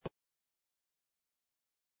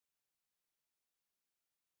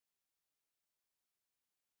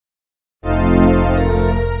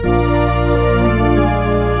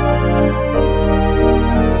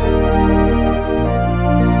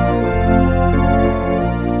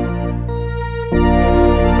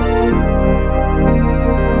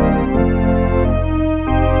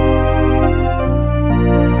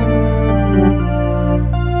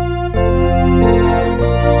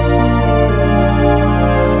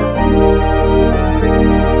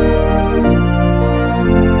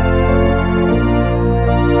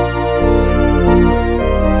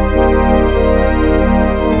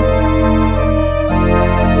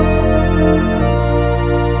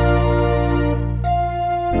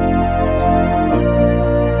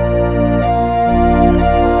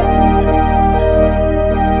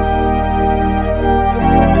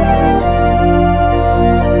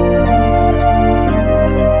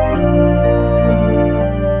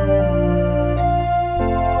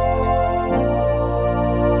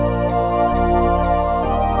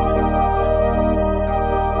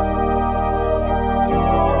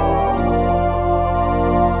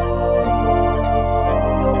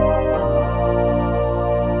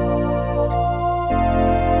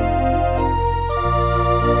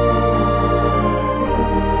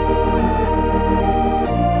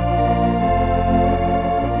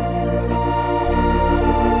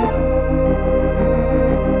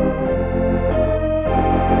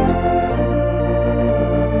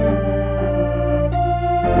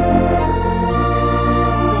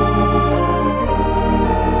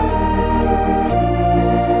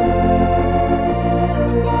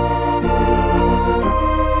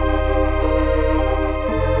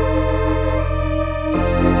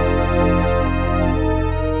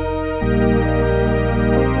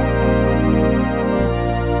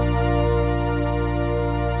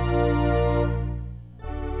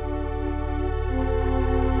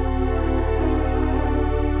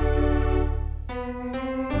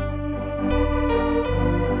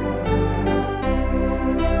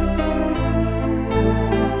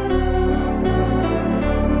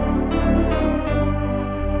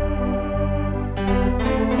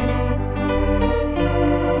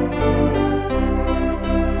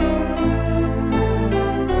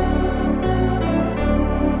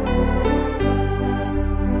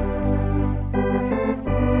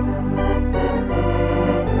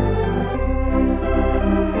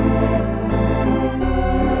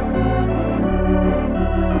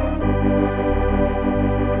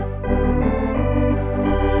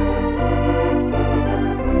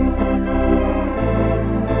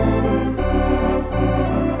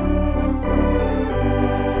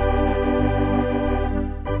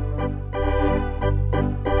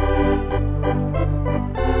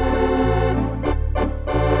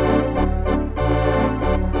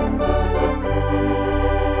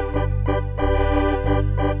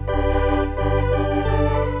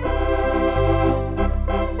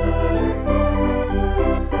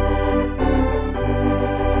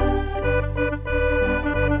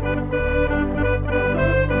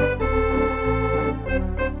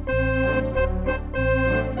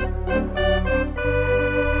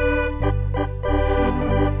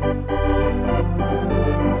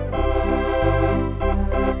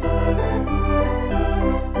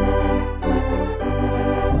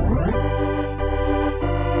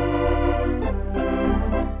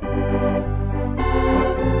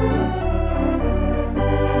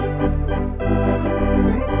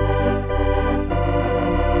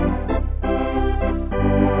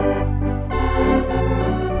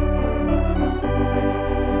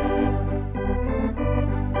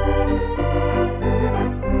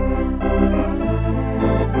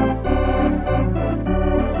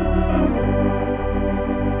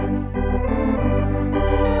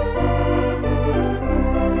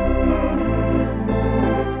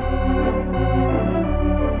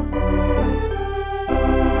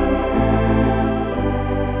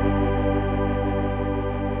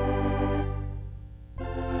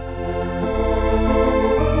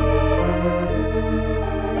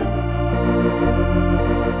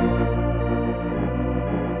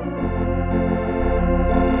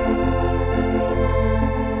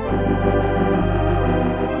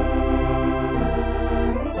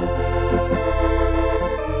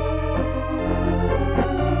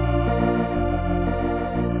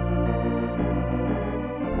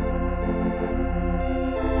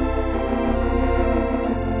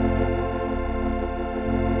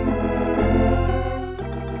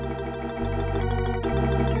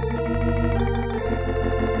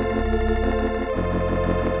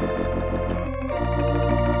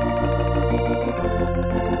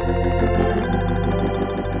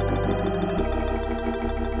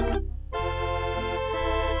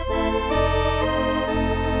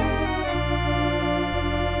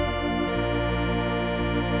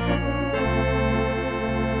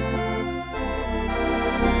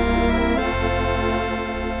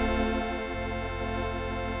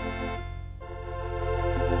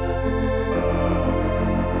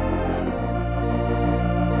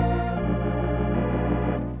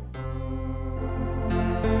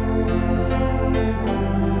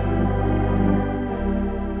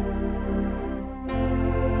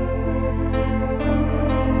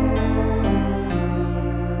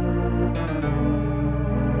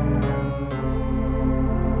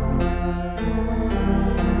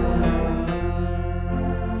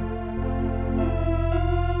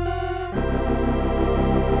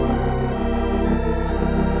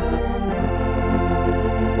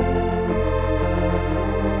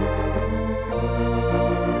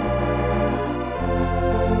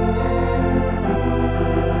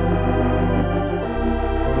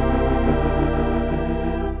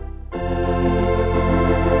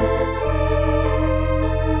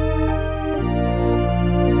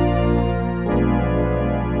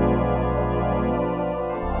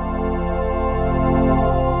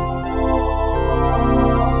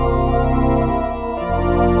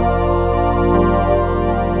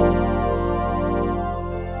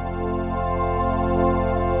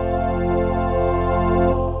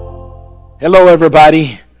Hello,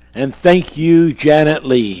 everybody, and thank you, Janet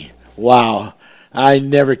Lee. Wow, I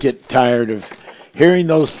never get tired of hearing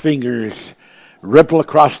those fingers ripple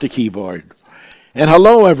across the keyboard. And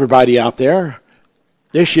hello, everybody out there.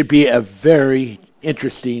 This should be a very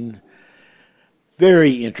interesting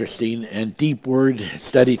and deep word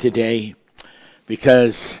study today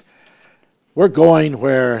because we're going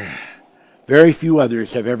where very few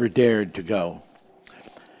others have ever dared to go.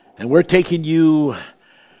 And we're taking you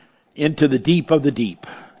into the deep of the deep.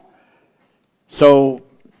 So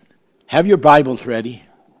have your Bibles ready.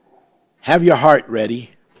 Have your heart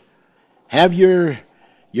ready. Have your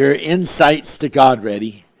insights to God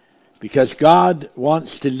ready, because God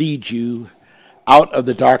wants to lead you out of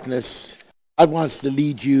the darkness. God wants to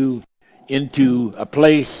lead you into a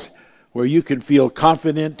place where you can feel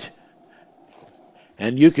confident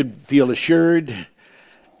and you can feel assured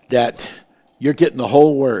that you're getting the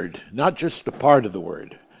whole word, not just a part of the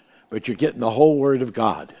word, but you're getting the whole Word of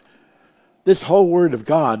God. This whole Word of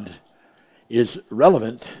God is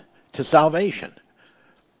relevant to salvation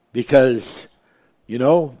because,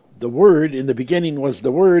 the Word in the beginning was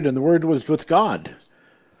the Word, and the Word was with God.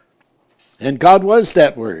 And God was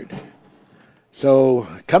that Word. So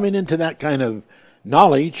coming into that kind of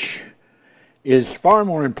knowledge is far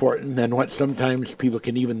more important than what sometimes people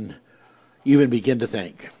can even begin to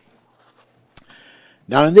think.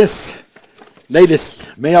 Now, in this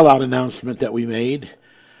latest mail-out announcement that we made,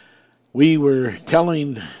 we were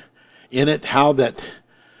telling in it how that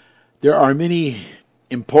there are many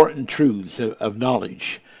important truths of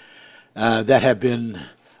knowledge that have been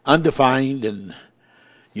undefined and,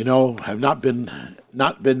 have not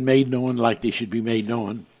been made known like they should be made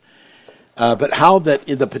known. But how that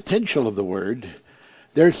in the potential of the Word,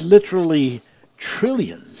 there's literally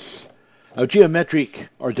trillions of geometric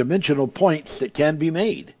or dimensional points that can be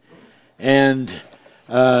made. And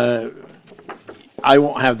I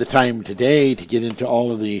won't have the time today to get into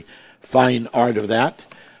all of the fine art of that,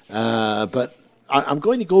 but I'm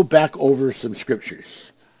going to go back over some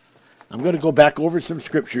scriptures.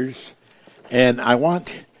 And I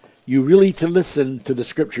want you really to listen to the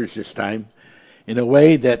scriptures this time in a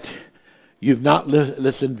way that you've not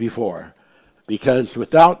listened before, because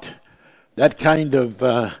without that kind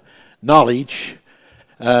of knowledge,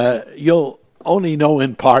 you'll only know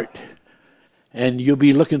in part, and you'll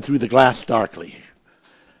be looking through the glass darkly.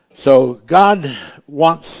 So God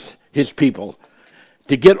wants his people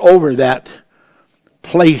to get over that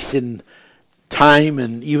place in time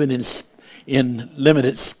and even in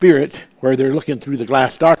limited spirit where they're looking through the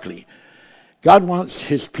glass darkly. God wants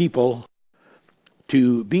his people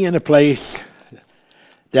to be in a place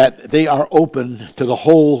that they are open to the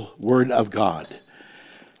whole Word of God.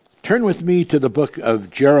 Turn with me to the book of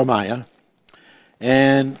Jeremiah,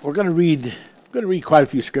 and we're going to read quite a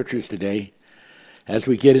few scriptures today as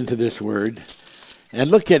we get into this word. And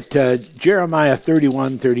look at Jeremiah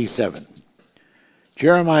 31:37.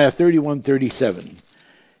 Jeremiah 31:37.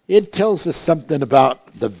 It tells us something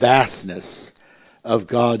about the vastness of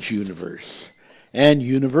God's universe and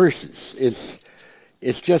universes.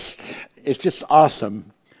 It's just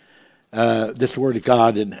awesome, this word of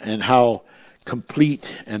God, and how complete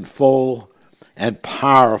and full and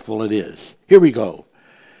powerful it is. Here we go.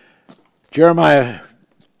 Jeremiah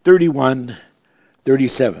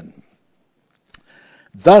 31:37.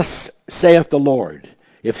 Thus saith the Lord,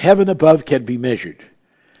 if heaven above can be measured,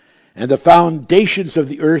 and the foundations of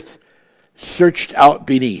the earth searched out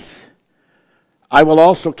beneath, I will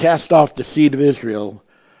also cast off the seed of Israel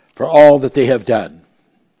for all that they have done.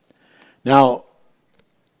 Now,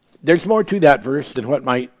 there's more to that verse than what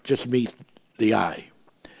might just meet the eye.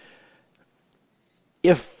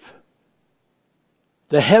 If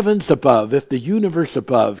the heavens above, if the universe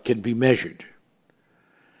above can be measured,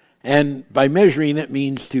 and by measuring it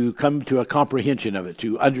means to come to a comprehension of it,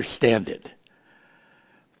 to understand it.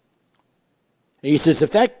 And he says,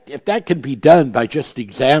 if that can be done by just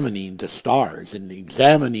examining the stars and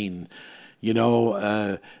examining,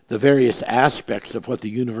 the various aspects of what the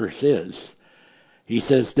universe is, he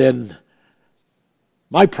says, then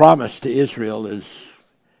my promise to Israel is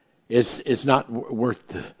not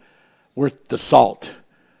worth the salt.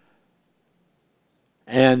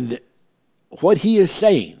 And what he is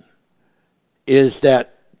saying is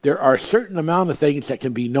that there are a certain amount of things that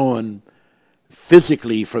can be known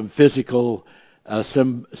physically from physical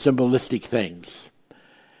symbolistic things.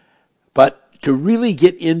 But to really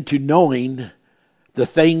get into knowing the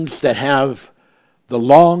things that have the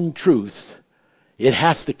long truth, it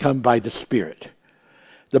has to come by the Spirit.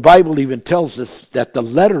 The Bible even tells us that the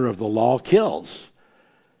letter of the law kills.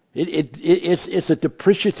 It's a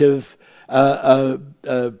depreciative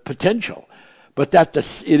potential, but that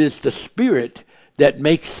it is the Spirit that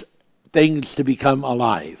makes things to become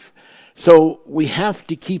alive. So we have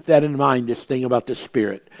to keep that in mind, this thing about the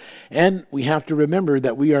Spirit. And we have to remember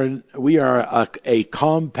that we are a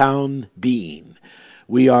compound being.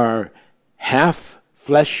 We are half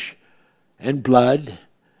flesh and blood,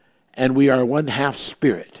 and we are one half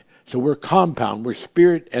spirit. So we're compound, we're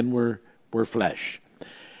spirit, and we're flesh.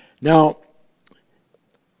 Now,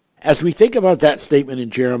 as we think about that statement in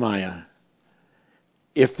Jeremiah,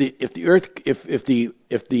 if the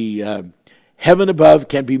heaven above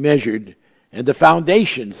can be measured, and the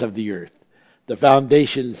foundations of the earth, the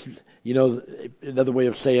foundations, another way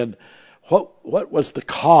of saying, what was the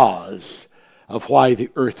cause of why the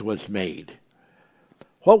earth was made?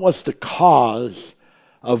 What was the cause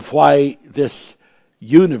of why this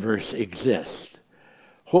universe exists?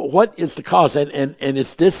 What is the cause? And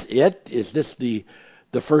is this it? Is this the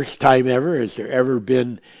first time ever? Has there ever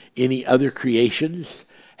been any other creations?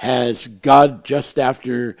 Has God, just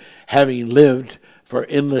after having lived for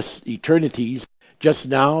endless eternities, just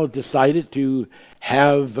now decided to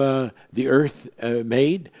have the earth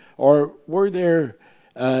made? Or were there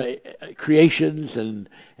creations and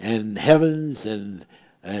heavens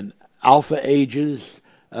and alpha ages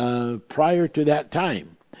prior to that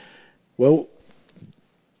time? Well,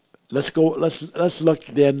 let's look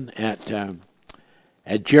then at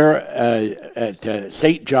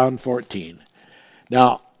St. John 14.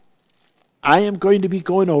 Now, I am going to be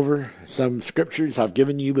going over some scriptures I've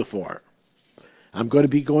given you before. I'm going to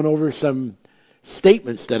be going over some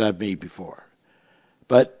statements that I've made before.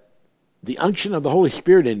 But the unction of the Holy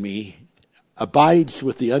Spirit in me abides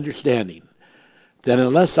with the understanding that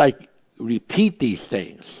unless I repeat these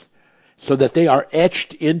things so that they are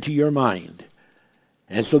etched into your mind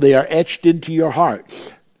and so they are etched into your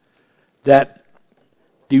hearts, that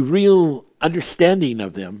the real understanding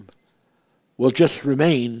of them will just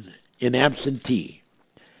remain in absentee.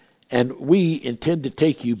 And we intend to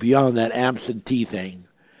take you beyond that absentee thing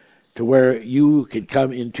to where you can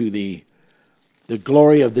come into the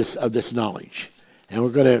glory of this knowledge. And we're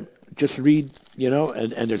going to just read,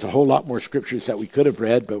 and there's a whole lot more scriptures that we could have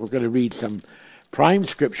read, but we're going to read some prime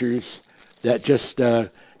scriptures that just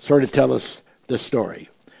sort of tell us the story.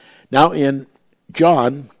 Now in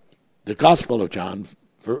John, the Gospel of John,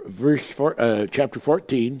 chapter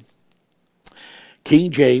 14,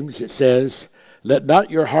 King James, it says, "Let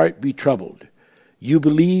not your heart be troubled. You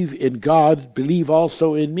believe in God, believe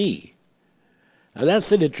also in me." Now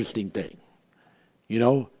that's an interesting thing.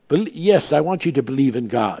 Yes, I want you to believe in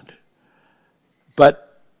God.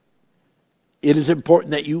 But it is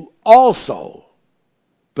important that you also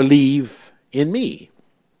believe in me.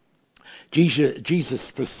 Jesus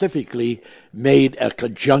specifically made a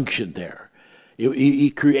conjunction there.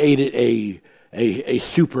 He created a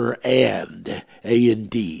super and,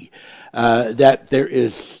 A-N-D, that there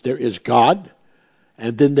is God,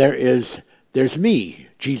 and then there's me,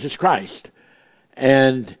 Jesus Christ.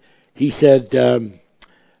 And he said,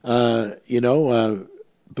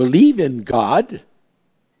 believe in God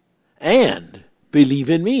and believe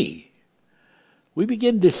in me. We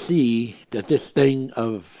begin to see that this thing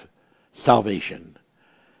of salvation,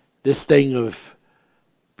 this thing of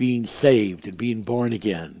being saved and being born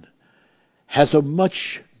again, has a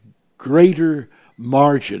much greater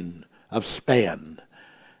margin of span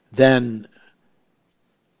than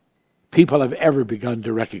people have ever begun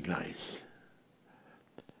to recognize.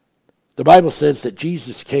 The Bible says that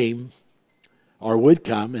Jesus came, or would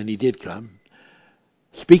come, and he did come,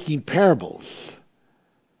 speaking parables.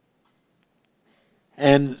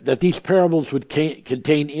 And that these parables would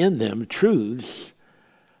contain in them truths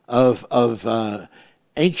of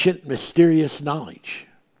ancient, mysterious knowledge.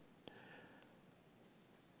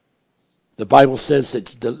 The Bible says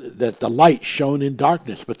that the light shone in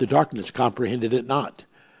darkness, but the darkness comprehended it not.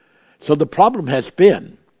 So the problem has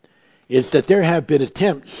been, is that there have been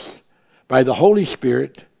attempts by the Holy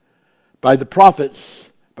Spirit, by the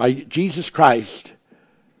prophets, by Jesus Christ,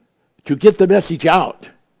 to get the message out.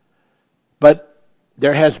 But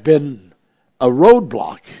there has been a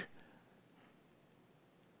roadblock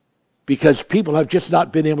because people have just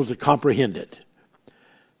not been able to comprehend it.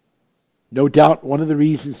 No doubt one of the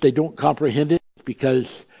reasons they don't comprehend it is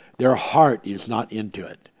because their heart is not into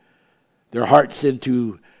it. Their heart's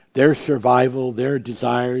into their survival, their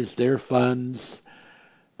desires, their funds,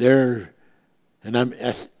 and I'm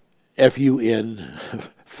F-U-N,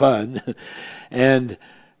 fun, and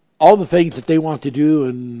all the things that they want to do,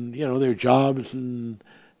 and their jobs and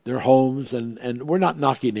their homes, and we're not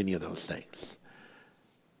knocking any of those things.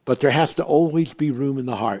 But there has to always be room in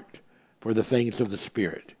the heart for the things of the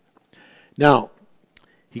Spirit. Now,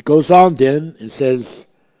 he goes on then and says,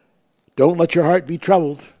 don't let your heart be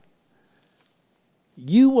troubled.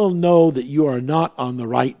 You will know that you are not on the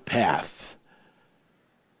right path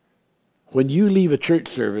when you leave a church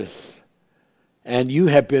service and you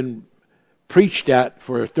have been preached at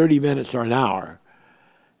for 30 minutes or an hour,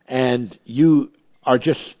 and you are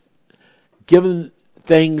just given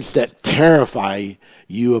things that terrify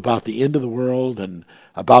you about the end of the world and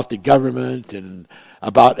about the government and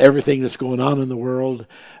about everything that's going on in the world,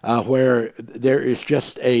 where there is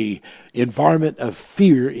just a environment of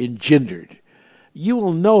fear engendered. You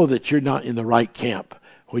will know that you're not in the right camp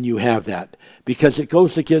when you have that, because it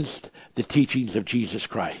goes against the teachings of Jesus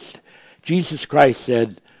Christ. Jesus Christ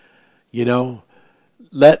said,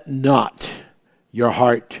 let not your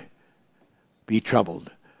heart be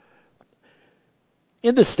troubled.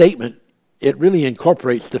 In the statement, it really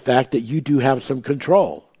incorporates the fact that you do have some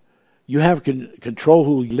control. You have control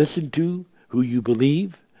who you listen to, who you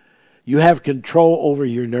believe. You have control over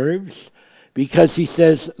your nerves, because he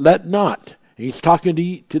says, let not. He's talking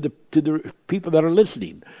to the people that are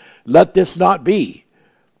listening. Let this not be.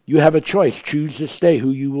 You have a choice. Choose this day who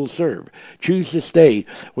you will serve. Choose this day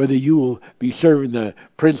whether you will be serving the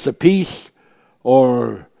Prince of Peace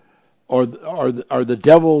or the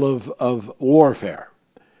devil of warfare.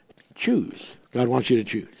 Choose. God wants you to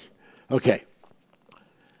choose. Okay.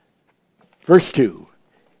 Verse 2.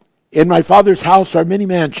 In my Father's house are many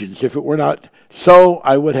mansions. If it were not so,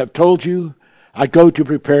 I would have told you. I go to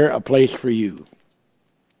prepare a place for you.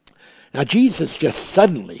 Now, Jesus just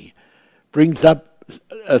suddenly brings up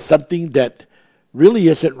something that really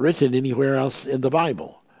isn't written anywhere else in the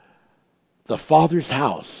Bible. The Father's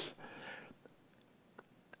house.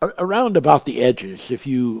 Around about the edges, if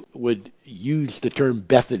you would use the term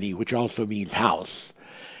Bethany, which also means house,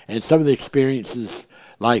 and some of the experiences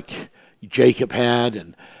like Jacob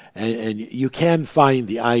had, and you can find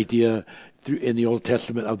the idea in the Old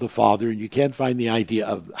Testament of the Father, and you can find the idea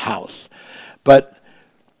of house, but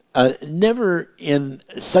never in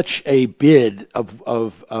such a bid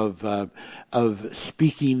of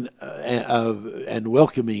speaking and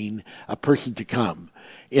welcoming a person to come.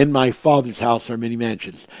 In my Father's house are many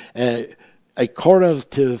mansions. A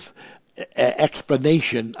correlative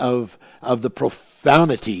explanation of the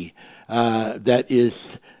profundity that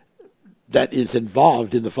is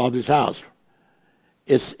involved in the Father's house.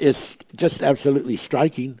 It's just absolutely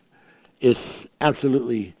striking. It's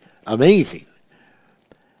absolutely amazing.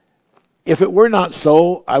 If it were not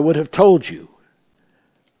so, I would have told you.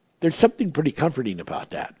 There's something pretty comforting about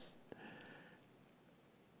that.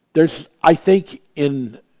 I think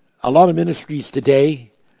in a lot of ministries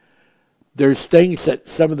today, there's things that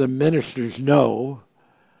some of the ministers know,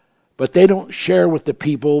 but they don't share with the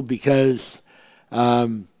people because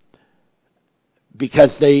they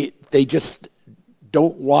just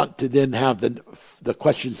don't want to then have the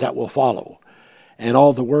questions that will follow, and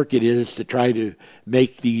all the work it is to try to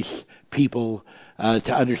make these people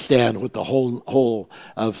to understand what the whole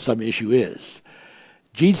of some issue is.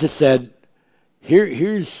 Jesus said,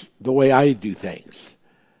 here's the way I do things.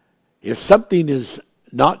 If something is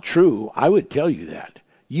not true, I would tell you that.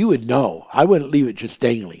 You would know. I wouldn't leave it just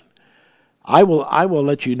dangling. I will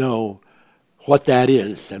let you know what that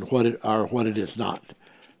is and what it is not.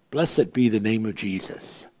 Blessed be the name of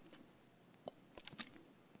Jesus.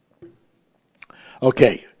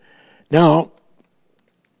 Okay, now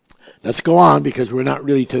let's go on, because we're not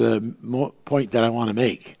really to the point that I want to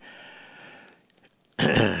make.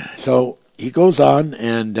 So he goes on,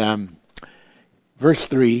 and verse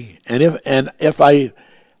 3, and if I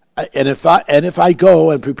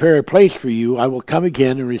go and prepare a place for you, I will come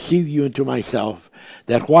again and receive you into myself,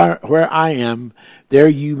 that where I am, there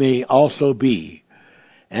you may also be.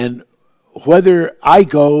 And whither I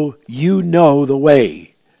go, you know the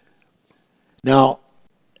way. Now,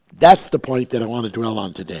 that's the point that I want to dwell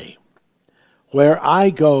on today. Where I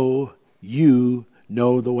go, you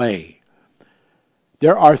know the way.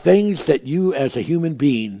 There are things that you as a human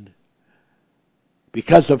being,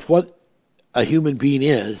 because of what a human being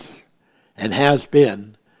is and has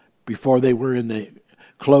been before they were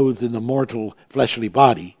clothed in the mortal fleshly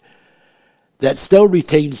body, that still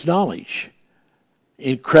retains knowledge.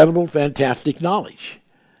 Incredible, fantastic knowledge.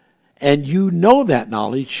 And you know that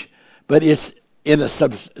knowledge, but it's in a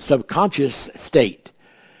subconscious state.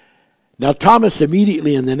 Now, Thomas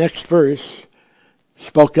immediately in the next verse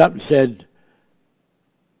spoke up and said,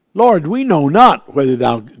 Lord, we know not whither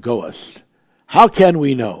thou goest. How can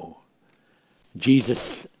we know?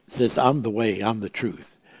 Jesus says, I'm the way, I'm the truth.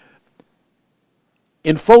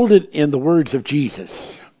 Enfolded in the words of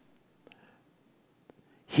Jesus,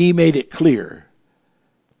 he made it clear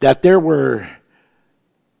that there were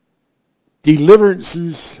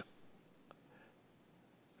deliverances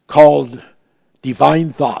called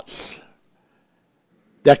divine thoughts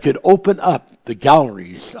that could open up the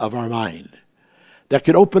galleries of our mind, that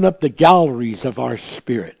could open up the galleries of our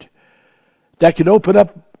spirit, that could open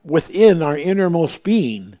up within our innermost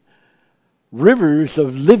being rivers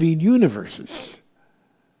of living universes,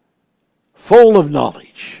 full of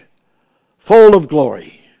knowledge, full of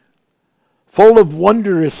glory, full of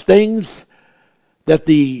wondrous things that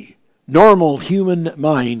the normal human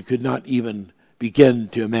mind could not even begin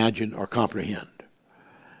to imagine or comprehend.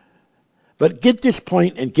 But get this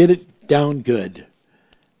point and get it down good,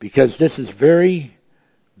 because this is very,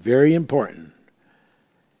 very important.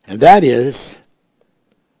 And that is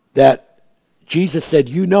that Jesus said,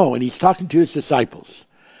 you know, and he's talking to his disciples.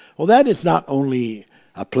 Well, that is not only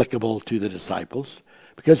applicable to the disciples,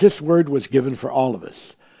 because this word was given for all of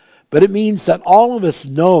us, but it means that all of us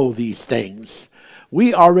know these things.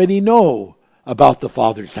 We already know about the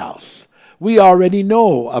Father's house. We already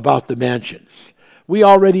know about the mansions. We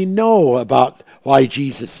already know about why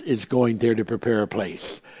Jesus is going there to prepare a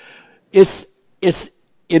place. It's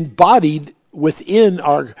embodied within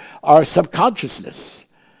our subconsciousness.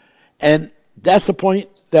 And that's the point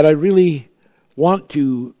that I really want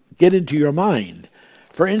to get into your mind.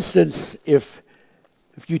 For instance, if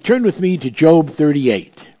you turn with me to Job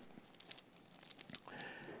 38.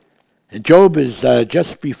 And Job is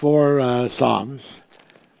just before Psalms.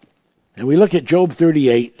 And we look at Job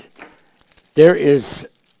 38. There is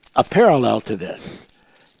a parallel to this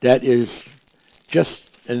that is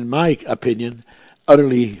just, in my opinion,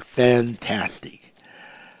 utterly fantastic.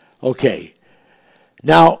 Okay.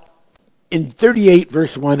 Now, in 38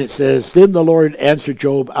 verse 1 it says, Then the Lord answered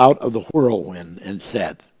Job out of the whirlwind and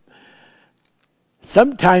said.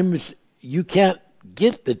 Sometimes you can't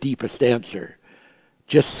get the deepest answer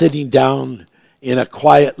just sitting down in a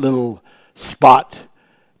quiet little spot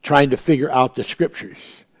trying to figure out the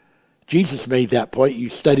scriptures. Jesus made that point. You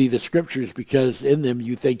study the scriptures because in them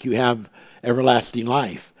you think you have everlasting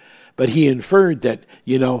life. But he inferred that,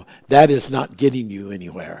 that is not getting you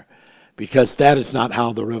anywhere, because that is not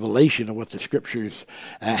how the revelation of what the scriptures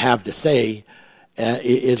have to say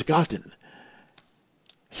is gotten.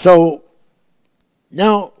 So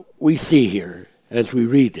now we see here, as we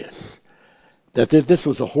read this, that this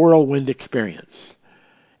was a whirlwind experience.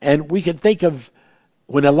 And we can think of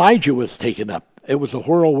when Elijah was taken up, it was a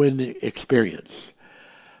whirlwind experience.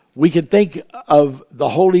 We can think of the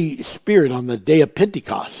Holy Spirit on the day of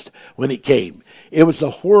Pentecost when it came. It was a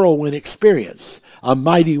whirlwind experience, a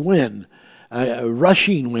mighty wind, a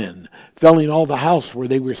rushing wind, filling all the house where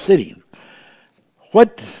they were sitting.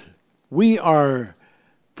 What we are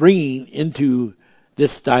bringing into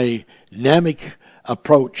this dynamic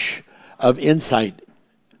approach of insight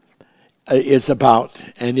is about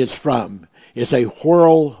and is from is a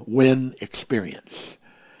whirlwind experience.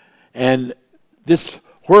 And this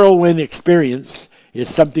whirlwind experience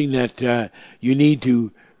is something that you need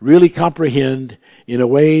to really comprehend in a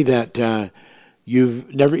way that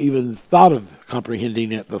you've never even thought of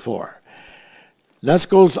comprehending it before. Thus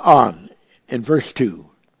goes on in verse 2.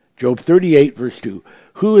 Job 38, verse 2.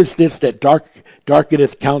 Who is this that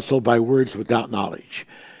darkeneth counsel by words without knowledge?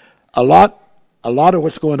 A lot of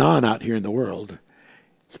what's going on out here in the world,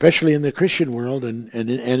 especially in the Christian world and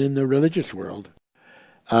in the religious world,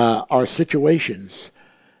 are situations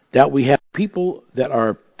that we have people that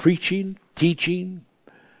are preaching, teaching,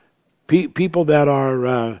 people that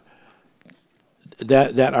are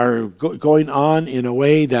going on in a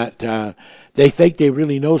way that they think they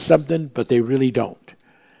really know something, but they really don't.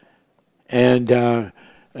 And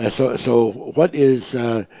so what is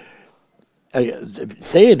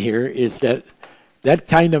saying here is that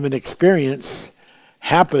kind of an experience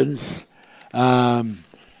happens, and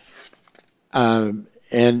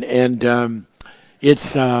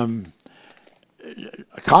it's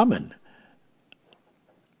common.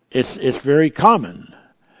 It's very common.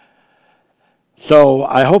 So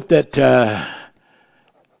I hope that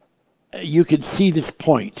you can see this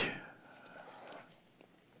point.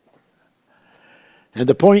 And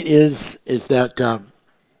the point is that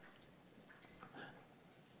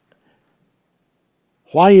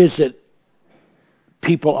why is it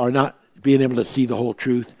people are not being able to see the whole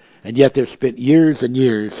truth, and yet they've spent years and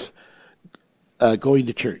years going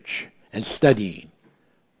to church and studying?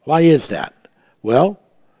 Why is that? Well,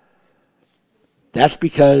 that's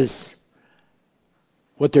because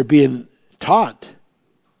what they're being taught,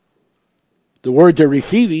 the word they're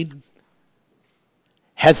receiving,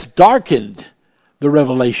 has darkened the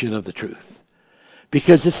revelation of the truth.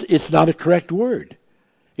 Because it's not a correct word.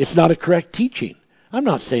 It's not a correct teaching. I'm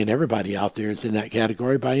not saying everybody out there is in that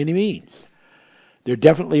category by any means. There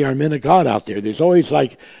definitely are men of God out there. There's always,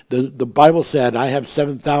 like the Bible said, I have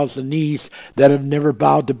 7,000 knees that have never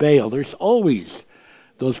bowed to Baal. There's always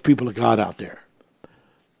those people of God out there.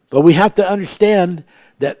 But we have to understand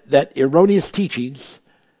that erroneous teachings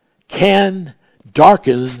can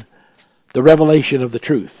darken the revelation of the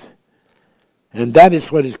truth. And that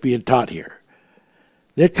is what is being taught here.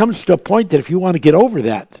 It comes to a point that if you want to get over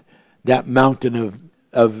that mountain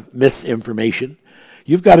of misinformation,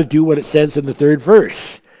 you've got to do what it says in the 3rd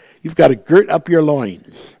verse. You've got to girt up your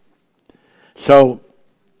loins. So,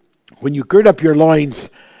 when you gird up your loins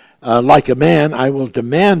like a man, I will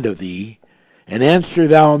demand of thee, and answer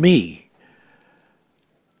thou me.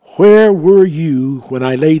 Where were you when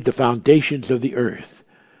I laid the foundations of the earth?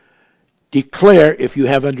 Declare if you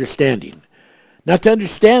have understanding. Now, to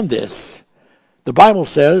understand this, the Bible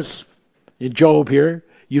says in Job here,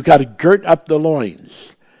 you've got to girt up the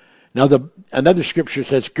loins. Now, another scripture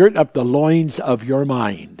says, girt up the loins of your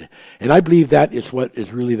mind. And I believe that is what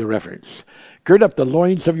is really the reference. Gird up the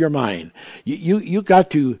loins of your mind. You got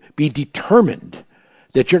to be determined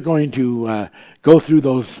that you're going to go through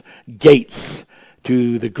those gates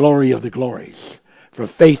to the glory of the glories, from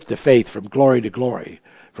faith to faith, from glory to glory,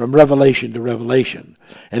 from revelation to revelation.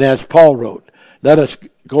 And as Paul wrote, let us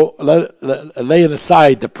go, laying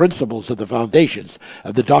aside the principles of the foundations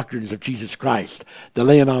of the doctrines of Jesus Christ, the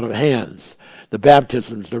laying on of hands, the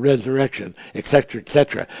baptisms, the resurrection, etc.,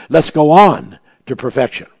 etc. Let's go on to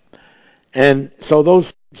perfection. And so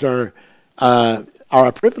those things are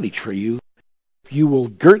a privilege for you. You will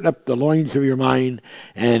girt up the loins of your mind,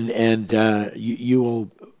 and you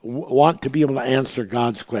will want to be able to answer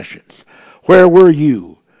God's questions. Where were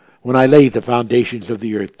you when I laid the foundations of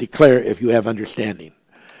the earth? Declare if you have understanding.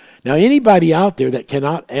 Now, anybody out there that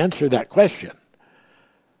cannot answer that question,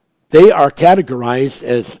 they are categorized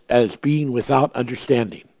as being without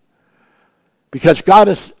understanding. Because God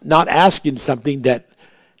is not asking something that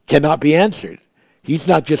cannot be answered. He's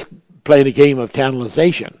not just playing a game of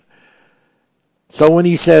tantalization. So when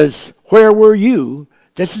he says, where were you?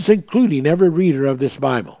 This is including every reader of this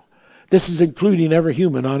Bible. This is including every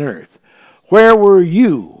human on earth. Where were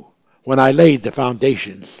you when I laid the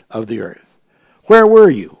foundations of the earth? Where were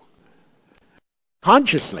you?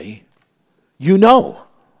 Consciously, you know.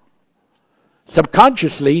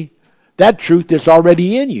 Subconsciously, that truth is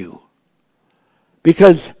already in you.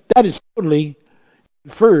 Because that is totally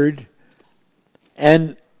inferred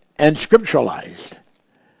and scripturalized.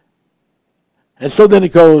 And so then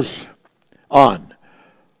it goes on.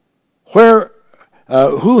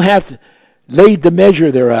 Who hath laid the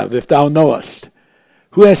measure thereof, if thou knowest?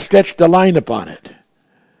 Who hath stretched the line upon it?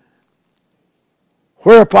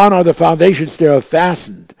 Whereupon are the foundations thereof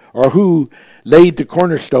fastened? Or who laid the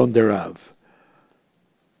cornerstone thereof?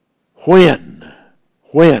 When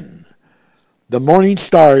the morning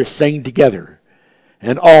stars sang together,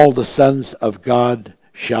 and all the sons of God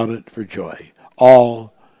shouted for joy.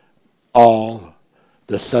 All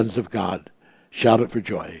the sons of God shouted for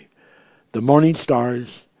joy. The morning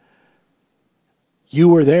stars, you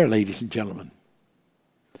were there, ladies and gentlemen.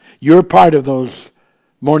 You're part of those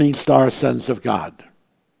morning star sons of God.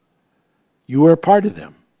 You were a part of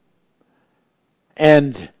them.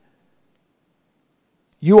 And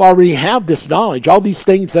you already have this knowledge. All these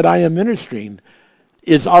things that I am ministering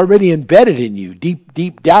is already embedded in you,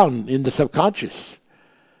 deep down in the subconscious.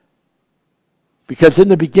 Because in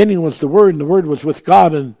the beginning was the Word, and the Word was with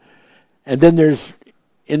God, and then there's,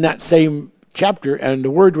 in that same chapter, and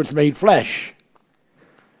the Word was made flesh.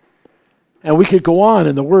 And we could go on,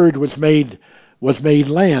 and the Word was made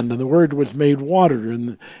land, and the Word was made water,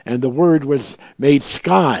 and the Word was made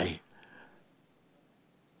sky,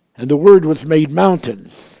 and the Word was made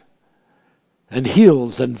mountains, and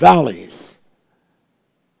hills, and valleys,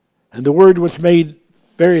 and the Word was made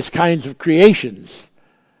various kinds of creations.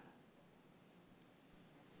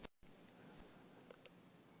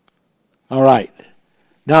 All right.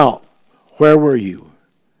 Now, where were you?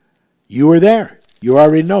 You were there. You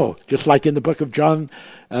already know. Just like in the book of John,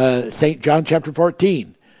 St. John chapter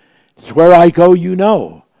 14. It's where I go, you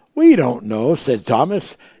know. We don't know, said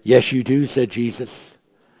Thomas. Yes, you do, said Jesus.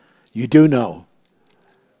 You do know.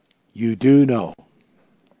 You do know.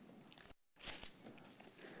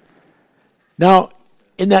 Now,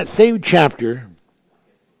 in that same chapter,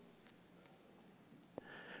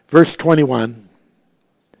 verse 21,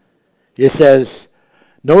 it says,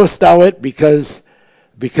 knowest thou it because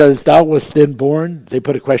thou wast then born? They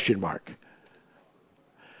put a question mark.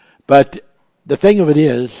 But the thing of it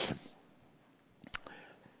is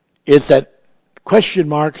that question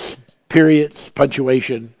marks, periods,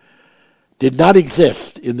 punctuation did not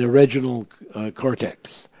exist in the original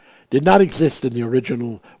cortex, did not exist in the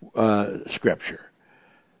original scripture.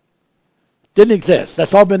 Didn't exist.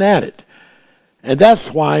 That's all been added. And that's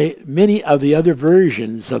why many of the other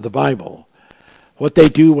versions of the Bible, what they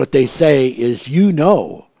do, what they say is, you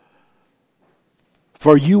know,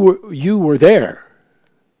 for you were there.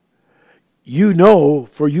 You know,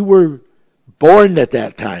 for you were born at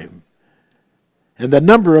that time. And the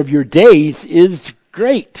number of your days is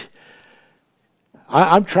great.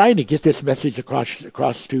 I'm trying to get this message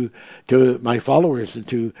across to my followers and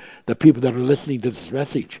to the people that are listening to this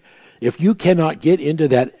message. If you cannot get into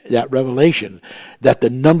that revelation that the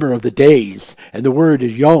number of the days, and the word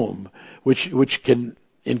is yom, which can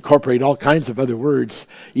incorporate all kinds of other words,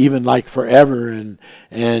 even like forever and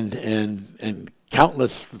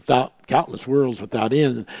countless worlds without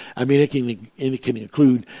end. I mean, it can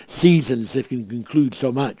include seasons. It can include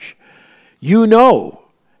so much. You know,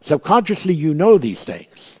 subconsciously, you know these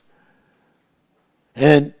things,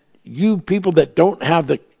 and you people that don't have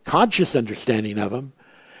the conscious understanding of them,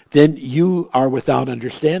 then you are without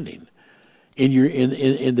understanding in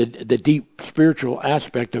the deep spiritual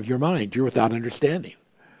aspect of your mind. You're without understanding.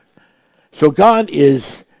 So God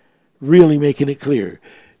is really making it clear.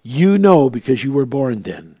 You know because you were born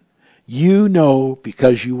then. You know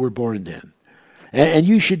because you were born then. And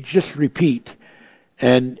you should just repeat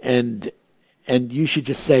and you should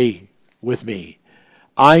just say with me,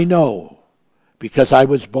 I know because I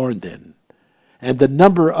was born then. And the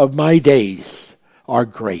number of my days are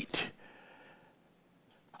great.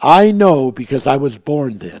 I know because I was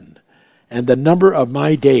born then, and the number of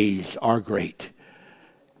my days are great.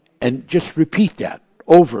 And just repeat that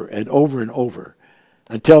over and over and over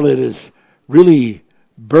until it is really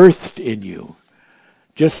birthed in you.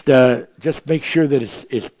 Just make sure that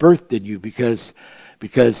it's birthed in you because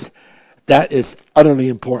that is utterly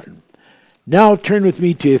important. Now turn with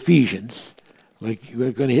me to Ephesians. We're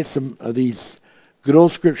going to hit some of these good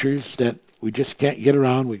old scriptures that we just can't get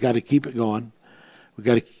around. We've got to keep it going. We've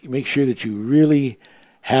got to make sure that you really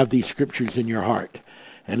have these scriptures in your heart.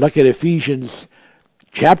 And look at Ephesians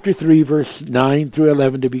chapter 3, verse 9 through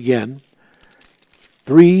 11 to begin.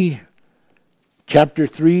 Chapter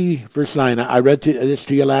 3, verse 9. I read this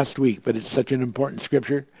to you last week, but it's such an important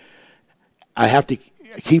scripture. I have to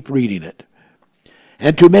keep reading it.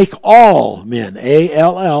 And to make all men,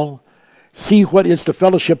 A-L-L, see what is the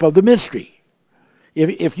fellowship of the mystery.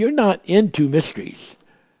 If you're not into mysteries,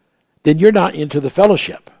 then you're not into the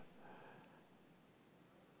fellowship.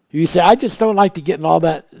 You say, I just don't like to get in all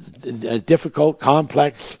that difficult,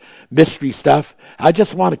 complex, mystery stuff. I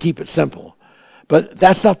just want to keep it simple. But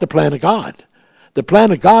that's not the plan of God. The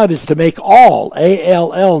plan of God is to make all,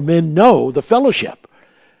 A-L-L, men know the fellowship.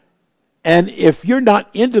 And if you're not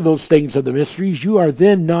into those things of the mysteries, you are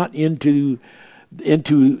then not into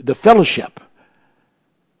the fellowship.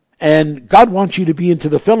 And God wants you to be into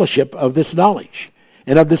the fellowship of this knowledge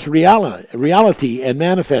and of this reality and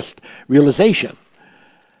manifest realization.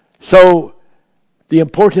 So the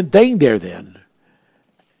important thing there then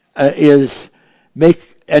is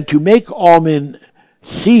to make all men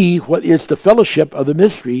see what is the fellowship of the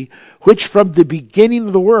mystery, which from the beginning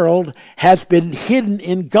of the world has been hidden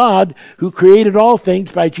in God, who created all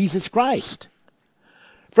things by Jesus Christ.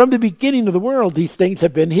 From the beginning of the world, these things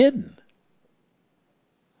have been hidden.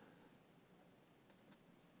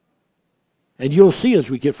 And you'll see as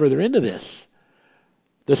we get further into this,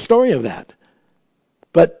 the story of that.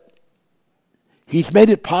 But he's made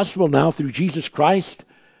it possible now through Jesus Christ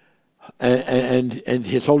and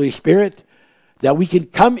his Holy Spirit that we can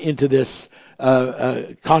come into this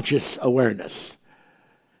conscious awareness.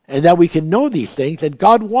 And that we can know these things. And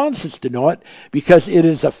God wants us to know it because it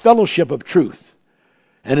is a fellowship of truth.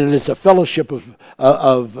 And it is a fellowship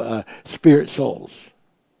of spirit souls.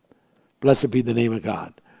 Blessed be the name of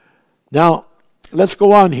God. Now, let's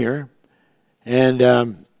go on here. And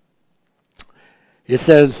it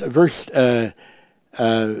says, verse 10,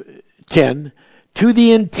 to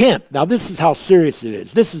the intent. Now, this is how serious it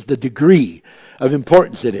is. This is the degree of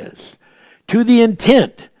importance it is. To the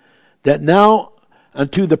intent that now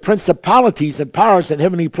unto the principalities and powers in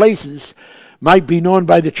heavenly places might be known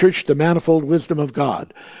by the church the manifold wisdom of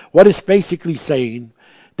God. What it's basically saying,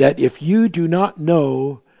 that if you do not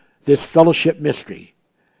know this fellowship mystery,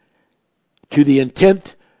 to the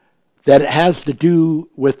intent that it has to do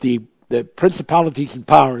with the principalities and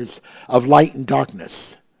powers of light and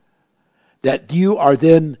darkness, that you are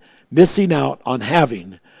then missing out on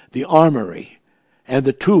having the armory and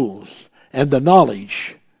the tools and the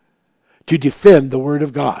knowledge to defend the Word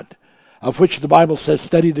of God, of which the Bible says,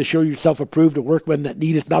 study to show yourself approved, a workman that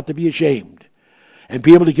needeth not to be ashamed, and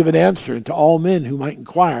be able to give an answer unto all men who might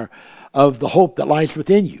inquire of the hope that lies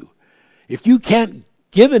within you. If you can't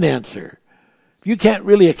give an answer, if you can't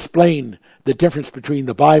really explain the difference between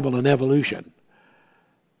the Bible and evolution,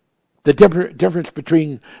 the difference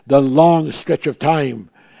between the long stretch of time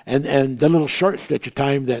and the little short stretch of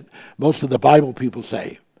time that most of the Bible people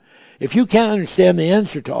say, if you can't understand the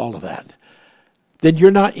answer to all of that, then you're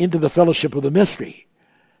not into the fellowship of the mystery.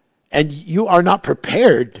 And you are not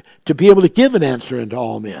prepared to be able to give an answer unto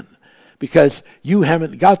all men, because you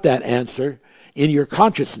haven't got that answer in your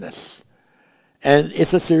consciousness. And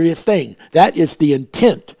it's a serious thing. That is the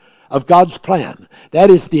intent of God's plan. That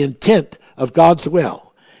is the intent of God's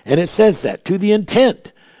will. And it says that, to the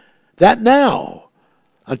intent that now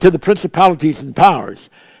unto the principalities and powers.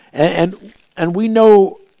 And we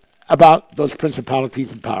know about those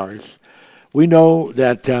principalities and powers. We know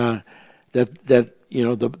that you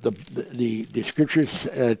know the scriptures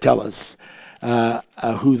tell us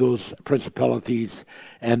who those principalities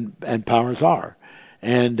and powers are,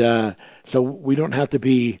 and so we don't have to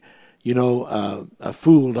be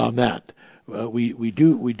fooled on that. We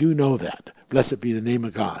do know that. Blessed be the name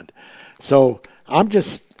of God. So I'm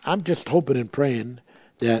just hoping and praying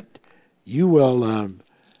that you will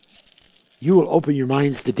open your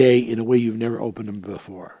minds today in a way you've never opened them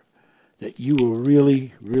before. That you will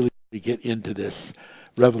really, really get into this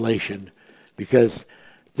revelation, because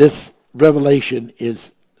this revelation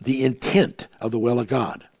is the intent of the will of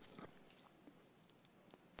God.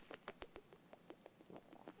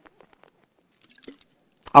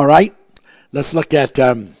 All right, let's look at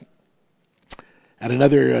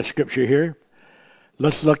another scripture here.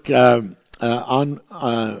 Let's look in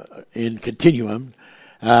continuum.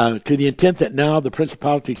 To the intent that now the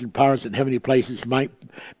principalities and powers in heavenly places might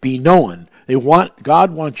be known.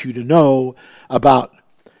 God wants you to know about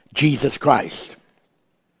Jesus Christ,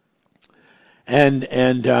 and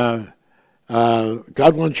God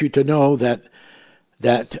wants you to know that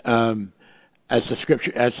as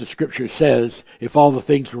the scripture says, if all the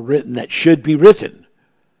things were written that should be written,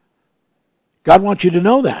 God wants you to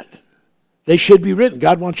know that they should be written.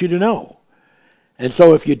 God wants you to know, and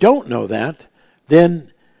so if you don't know that,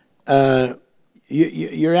 then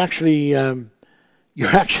you're actually in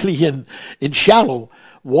shallow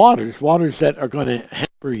waters that are going to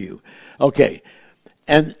hamper you. Okay,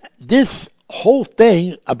 and this whole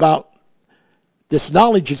thing about this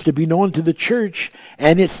knowledge is to be known to the church,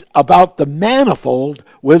 and it's about the manifold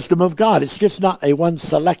wisdom of God. It's just not a one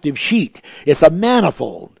selective sheet. It's a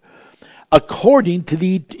manifold according to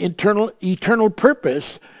the eternal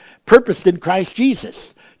purpose purposed in Christ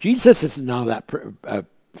Jesus. Jesus is now that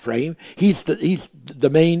frame. He's the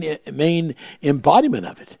main embodiment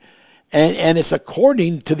of it, and it's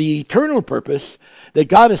according to the eternal purpose that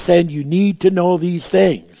God is saying you need to know these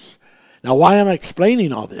things. Now, why am I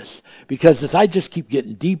explaining all this? Because as I just keep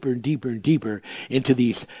getting deeper and deeper and deeper into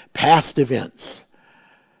these past events,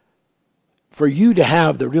 for you to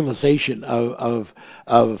have the realization of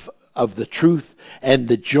the truth and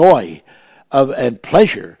the joy and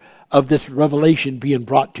pleasure of this revelation being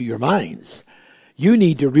brought to your minds, you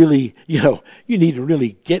need to really,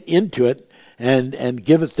 get into it and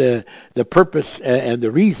give it the purpose and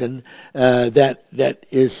the reason that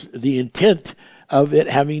is the intent of it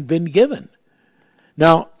having been given.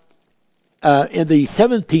 Now, in the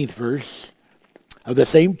 17th verse of the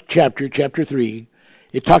same chapter 3,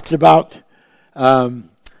 it talks about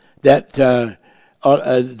that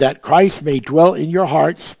Christ may dwell in your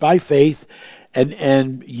hearts by faith,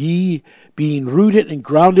 and ye being rooted and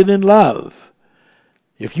grounded in love.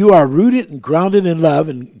 If you are rooted and grounded in love,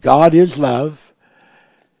 and God is love,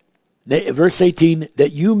 verse 18,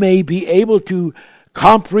 that you may be able to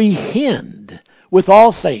comprehend with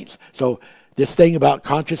all saints. So this thing about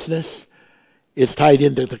consciousness is tied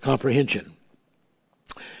into the comprehension.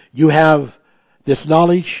 You have this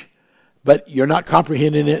knowledge, but you're not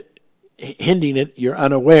comprehending it, you're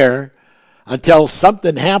unaware until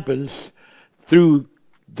something happens through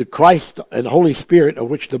the Christ and Holy Spirit, of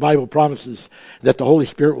which the Bible promises that the Holy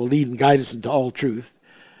Spirit will lead and guide us into all truth,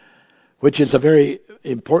 which is a very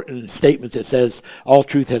important statement that says all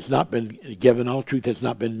truth has not been given, all truth has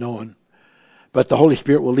not been known. But the Holy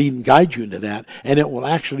Spirit will lead and guide you into that, and it will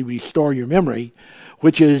actually restore your memory,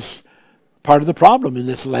 which is part of the problem in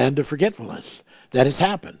this land of forgetfulness that has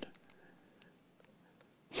happened.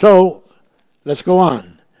 So, let's go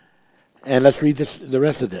on. And let's read the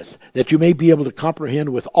rest of this. That you may be able to comprehend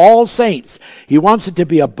with all saints. He wants it to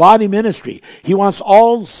be a body ministry. He wants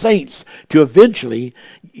all saints to eventually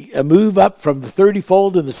move up from the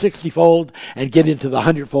 30-fold and the 60-fold and get into the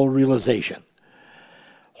 100-fold realization.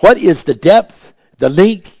 What is the depth, the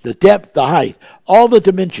length, the depth, the height, all the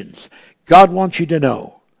dimensions. God wants you to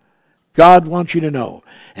know. God wants you to know.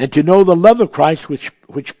 And to know the love of Christ,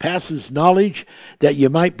 which passes knowledge, that you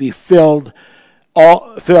might be filled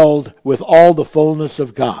with all the fullness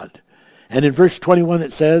of God. And in verse 21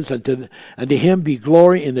 it says, unto him be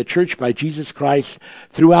glory in the church by Jesus Christ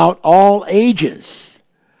throughout all ages,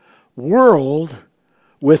 world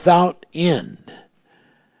without end.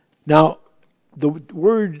 Now, the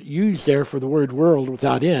word used there for the word world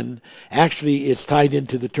without end actually is tied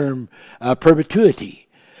into the term perpetuity.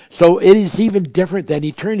 So it is even different than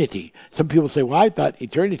eternity. Some people say, well, I thought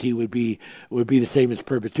eternity would be the same as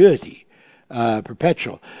perpetuity,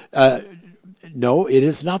 perpetual. No, it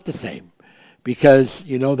is not the same. Because,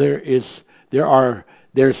 there's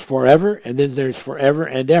forever, and then there's forever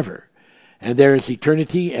and ever. And there's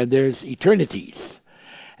eternity, and there's eternities.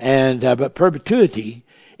 And but perpetuity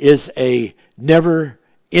is a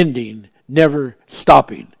never-ending,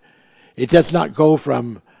 never-stopping. It does not go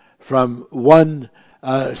from one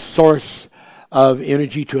source of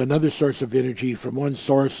energy to another source of energy, from one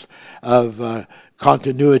source of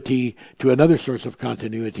continuity to another source of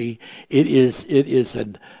continuity. It is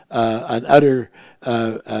an utter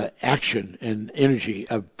action and energy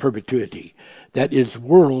of perpetuity that is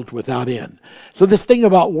world without end. So this thing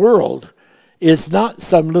about world is not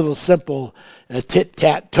some little simple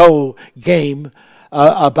tit-tat-toe game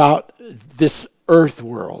about this earth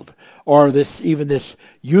world or this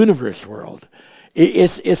universe world.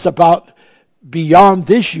 It's about beyond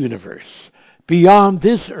this universe, beyond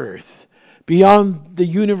this earth, beyond the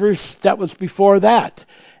universe that was before that,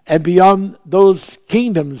 and beyond those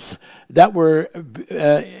kingdoms that were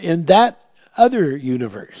in that other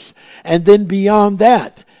universe, and then beyond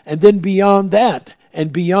that, and then beyond that,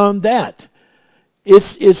 and beyond that.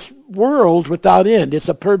 It's world without end. It's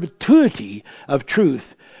a perpetuity of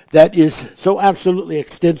truth that is so absolutely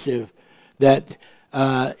extensive that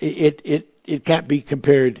it can't be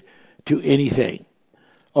compared to anything.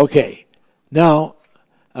 Okay, now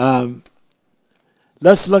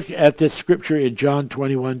let's look at this scripture in John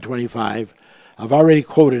 21:25. I've already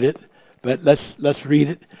quoted it, but let's read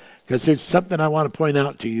it, because there's something I want to point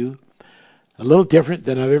out to you, a little different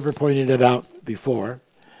than I've ever pointed it out before.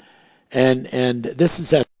 And this is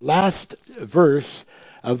that last verse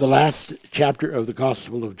of the last chapter of the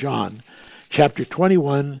Gospel of John, chapter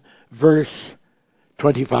 21, verse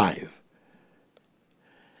 25.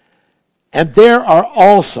 And there are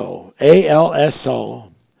also,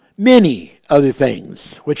 ALSO, many other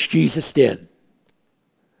things which Jesus did,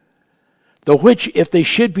 the which, if they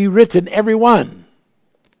should be written, every one,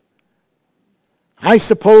 I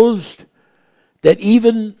supposed that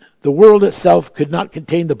even the world itself could not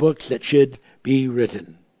contain the books that should be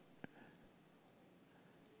written.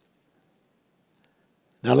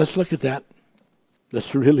 Now let's look at that.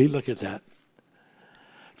 Let's really look at that.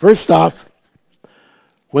 First off,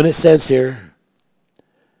 when it says here,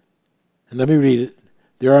 and let me read it,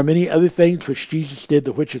 there are many other things which Jesus did,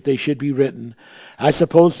 the which if they should be written, I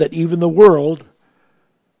suppose that even the world,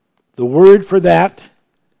 the word for that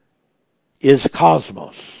is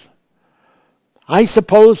cosmos. I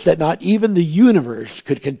suppose that not even the universe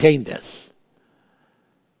could contain this.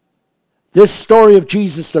 This story of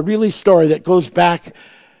Jesus, the really story that goes back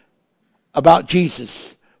about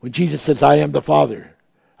Jesus, when Jesus says, I am the Father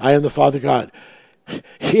God.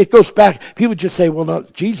 It goes back, people just say, well, no,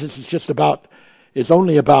 Jesus is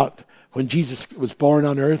only about when Jesus was born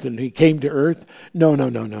on earth and he came to earth. No.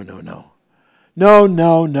 No.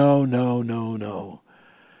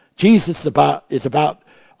 Jesus is about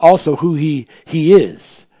also who he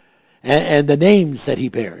is and the names that he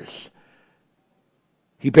bears.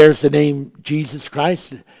 He bears the name Jesus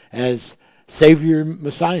Christ as Savior,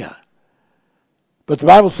 Messiah. But the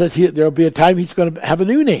Bible says there will be a time he's going to have a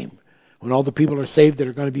new name. When all the people are saved that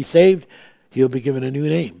are going to be saved, he'll be given a new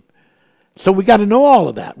name. So we got to know all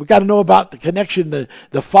of that. We got to know about the connection,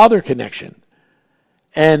 the Father connection.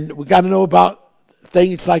 And we got to know about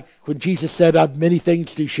things like when Jesus said, I have many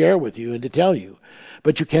things to share with you and to tell you,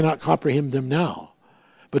 but you cannot comprehend them now.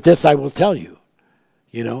 But this I will tell you.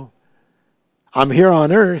 I'm here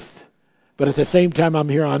on earth, but at the same time I'm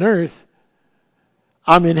here on earth,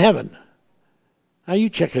 I'm in heaven. Now you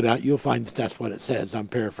check it out. You'll find that's what it says. I'm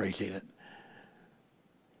paraphrasing it.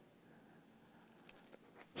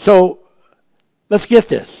 So let's get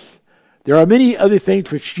this. There are many other things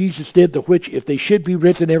which Jesus did, the which, if they should be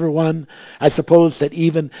written, every one, I suppose that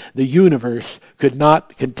even the universe could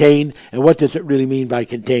not contain. And what does it really mean by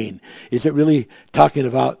contain? Is it really talking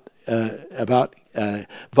about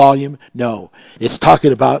volume? No. It's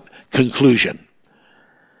talking about conclusion.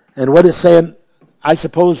 And what it's saying, I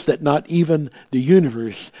suppose that not even the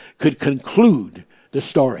universe could conclude the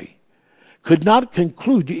story. Could not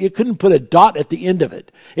conclude. It couldn't put a dot at the end of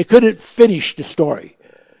it. It couldn't finish the story.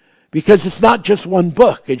 Because it's not just one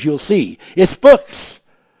book, as you'll see. It's books.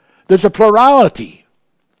 There's a plurality.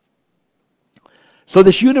 So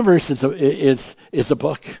this universe is a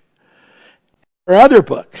book. There are other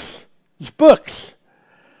books. It's books.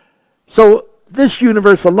 So this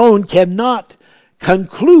universe alone cannot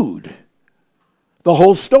conclude the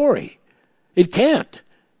whole story. It can't.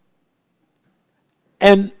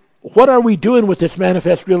 And what are we doing with this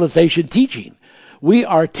manifest realization teaching? We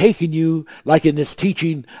are taking you, like in this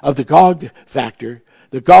teaching of the Gog factor,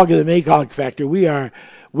 the Gog and the Magog factor, we are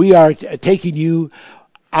taking you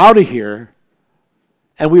out of here,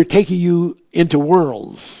 and we're taking you into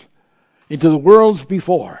worlds, into the worlds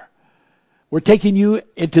before. We're taking you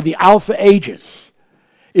into the Alpha Ages,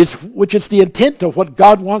 which is the intent of what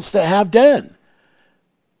God wants to have done.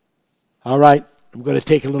 All right, I'm going to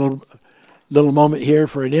take a little moment here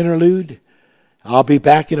for an interlude. I'll be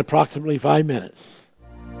back in approximately 5 minutes.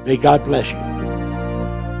 May God bless you.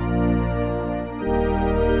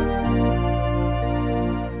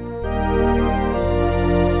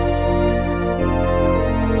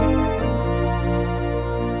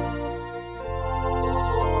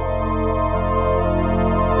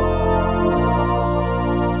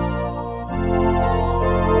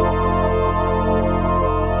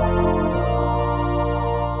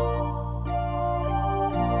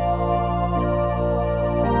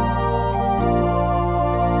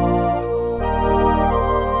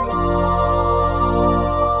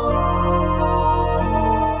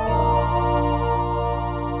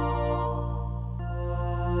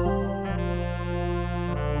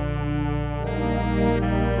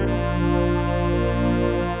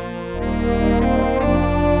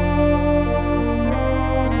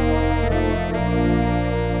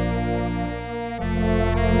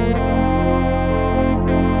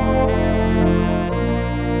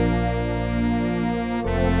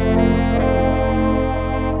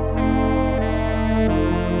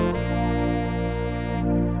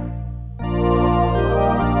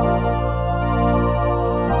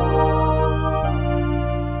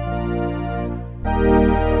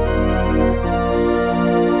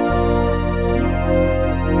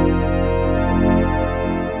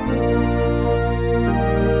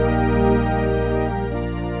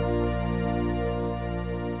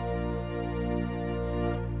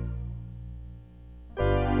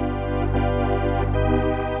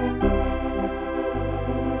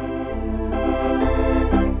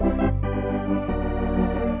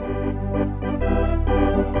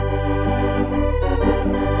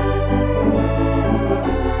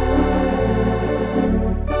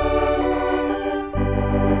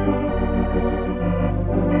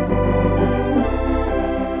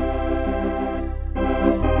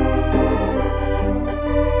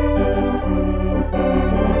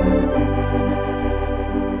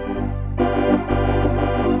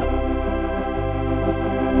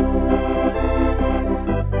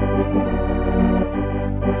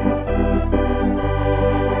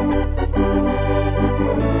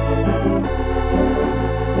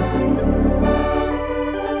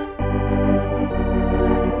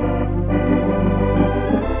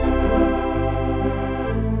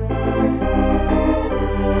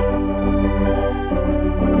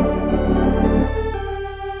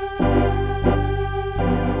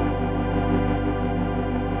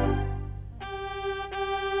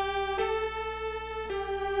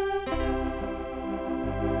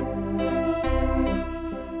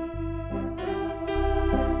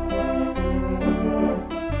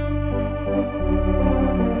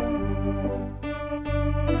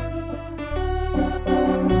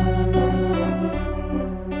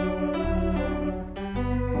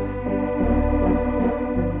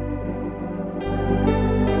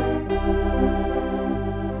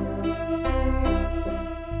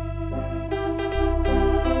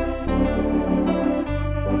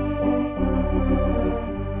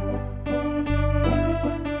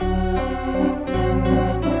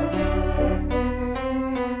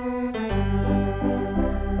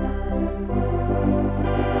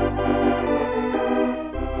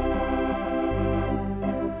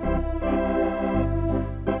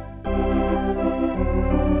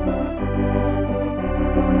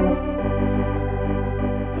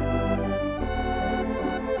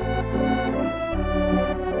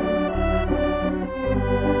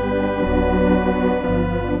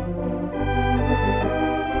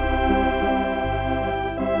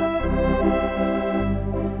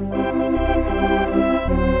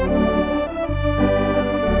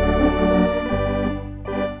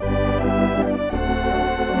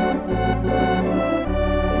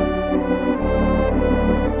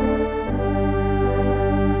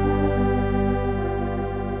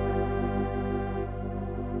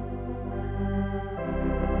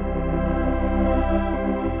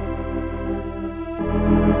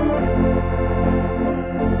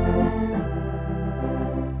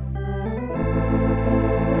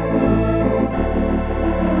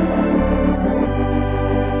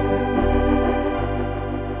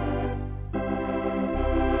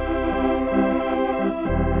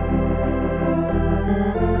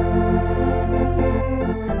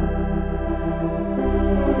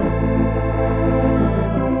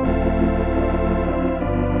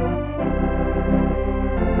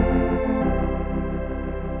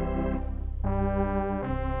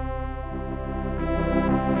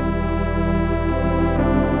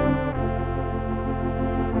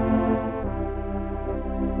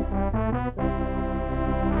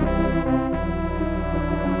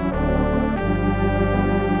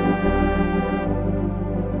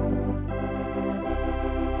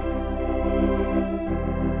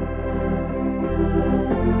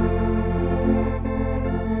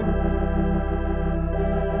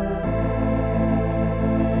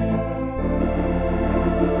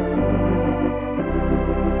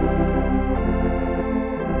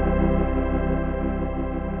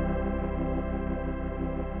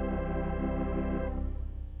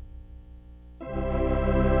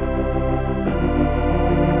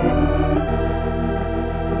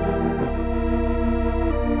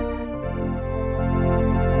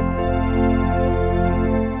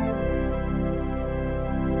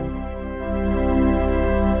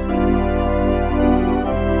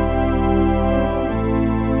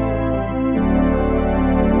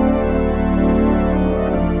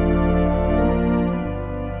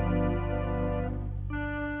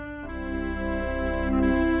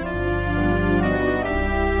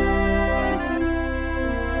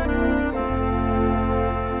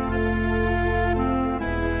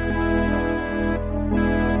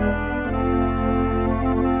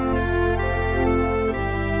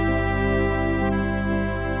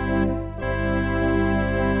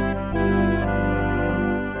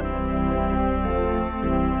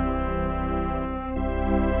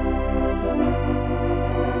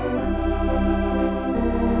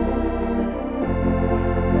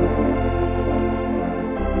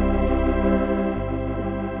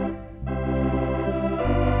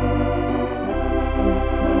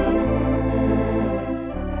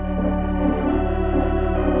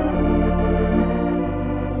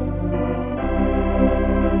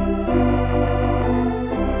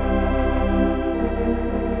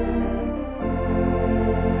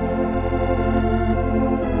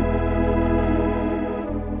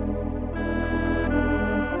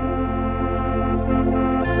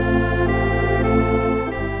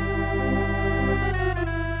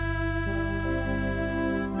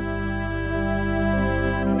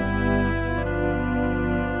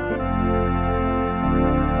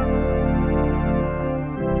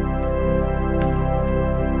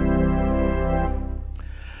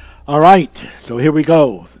 All right, so here we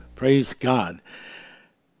go. Praise God.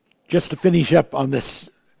 Just to finish up on this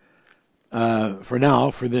for now,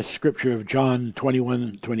 for this scripture of John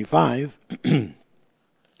 21:25,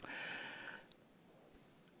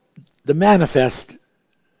 the Manifest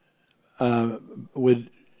would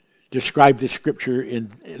describe this scripture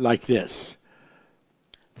in like this.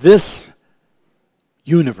 This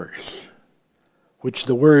universe, which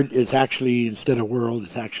the word is actually, instead of world,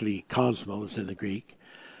 is actually cosmos in the Greek,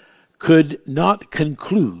 could not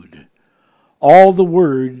conclude all the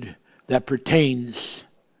word that pertains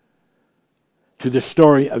to the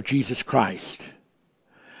story of Jesus Christ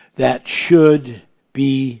that should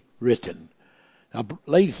be written. Now,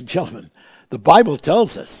 ladies and gentlemen, the Bible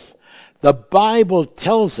tells us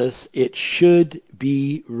it should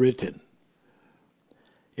be written.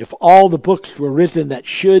 If all the books were written that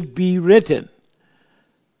should be written.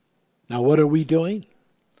 Now, what are we doing?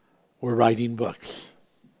 We're writing books.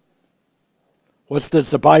 What does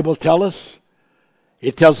the Bible tell us?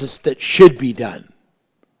 It tells us that should be done.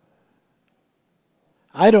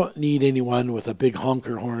 I don't need anyone with a big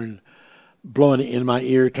honker horn blowing in my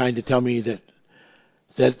ear trying to tell me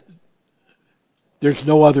that there's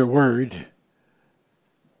no other word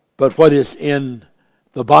but what is in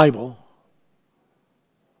the Bible.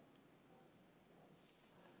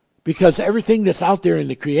 Because everything that's out there in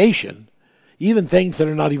the creation, even things that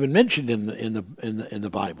are not even mentioned in the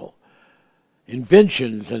Bible,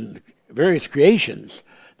 inventions and various creations,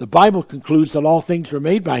 the Bible concludes that all things were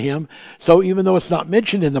made by him. So even though it's not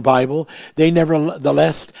mentioned in the Bible, they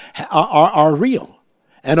nevertheless are real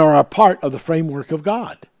and are a part of the framework of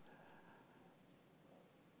God.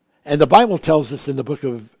 And the Bible tells us in the book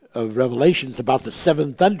of Revelations about the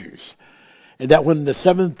seven thunders, and that when the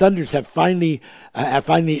seven thunders have finally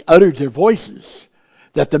uttered their voices,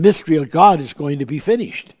 that the mystery of God is going to be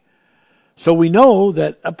finished. So we know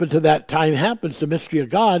that up until that time happens, the mystery of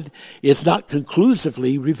God is not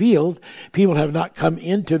conclusively revealed. People have not come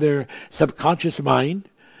into their subconscious mind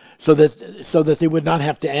so that they would not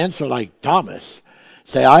have to answer like Thomas.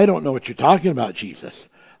 Say, I don't know what you're talking about, Jesus.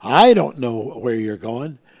 I don't know where you're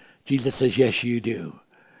going. Jesus says, yes, you do.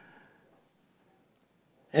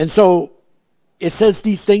 And so it says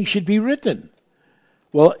these things should be written.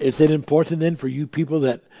 Well, is it important then for you people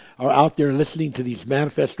that are out there listening to these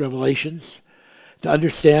manifest revelations to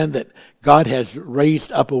understand that God has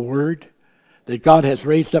raised up a word, that God has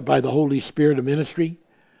raised up by the Holy Spirit a ministry,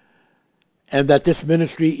 and that this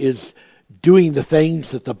ministry is doing the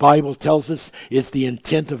things that the Bible tells us is the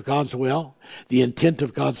intent of God's will, the intent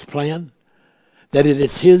of God's plan, that it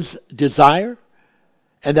is his desire,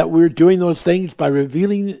 and that we're doing those things by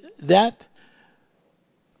revealing that?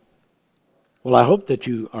 Well, I hope that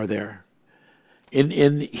you are there.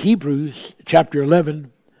 In Hebrews chapter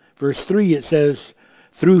 11, verse 3, it says,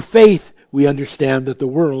 through faith we understand that the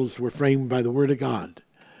worlds were framed by the word of God.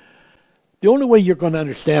 The only way you're going to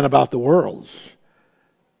understand about the worlds,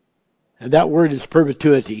 and that word is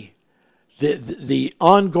perpetuity, the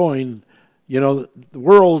ongoing, the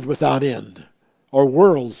world without end, or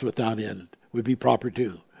worlds without end would be proper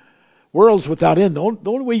too. Worlds without end, the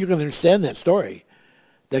only way you're going to understand that story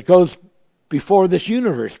that goes before this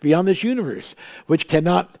universe, beyond this universe, which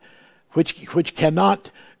cannot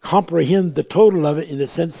comprehend the total of it in the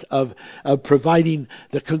sense of providing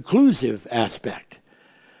the conclusive aspect.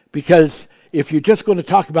 Because if you're just going to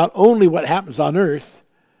talk about only what happens on earth,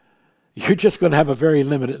 you're just going to have a very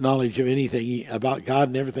limited knowledge of anything about God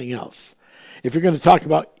and everything else. If you're going to talk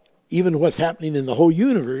about even what's happening in the whole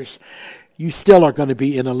universe, you still are going to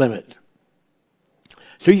be in a limit.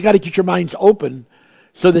 So you got to get your minds open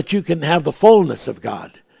so that you can have the fullness of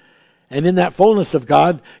God. And in that fullness of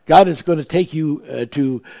God, God is going to take you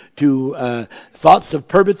to thoughts of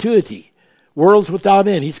perpetuity, worlds without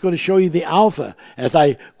end. He's going to show you the Alpha, as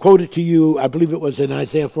I quoted to you, I believe it was in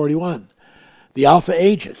Isaiah 41, the Alpha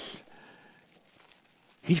ages.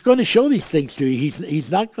 He's going to show these things to you.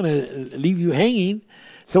 He's not going to leave you hanging.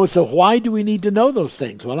 So why do we need to know those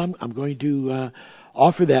things? Well, I'm going to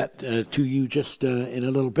offer that to you just in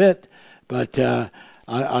a little bit, but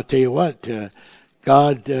I'll tell you what,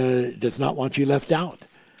 God does not want you left out.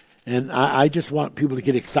 And I just want people to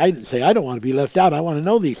get excited and say, I don't want to be left out. I want to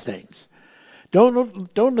know these things.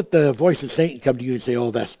 Don't let the voice of Satan come to you and say,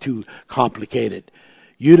 oh, that's too complicated.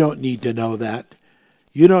 You don't need to know that.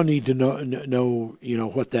 You don't need to know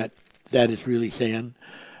what that is really saying.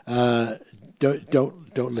 Don't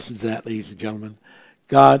listen to that, ladies and gentlemen.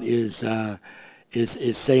 God is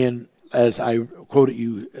saying, as I quoted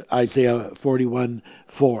you, Isaiah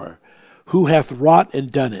 41:4, who hath wrought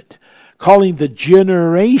and done it, calling the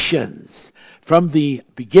generations from the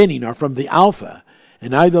beginning or from the Alpha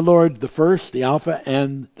And I, the Lord, the first, the Alpha,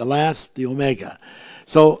 and the last, the Omega.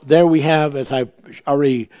 So there we have, as I've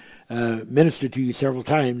already ministered to you several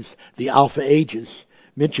times, the Alpha ages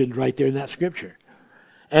mentioned right there in that scripture.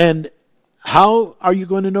 And how are you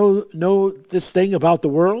going to know this thing about the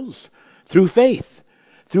worlds? Through faith.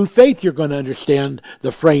 Through faith you're going to understand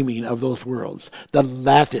the framing of those worlds, the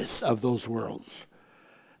lattice of those worlds.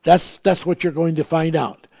 That's what you're going to find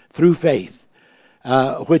out through faith,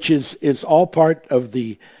 which is all part of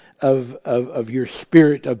the of your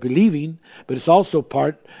spirit of believing, but it's also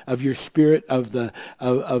part of your spirit of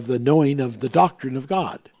the knowing of the doctrine of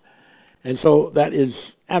God. And so that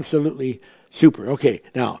is absolutely super. Okay,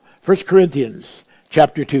 now 1 Corinthians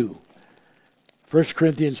chapter 2. 1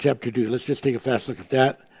 Corinthians chapter 2. Let's just take a fast look at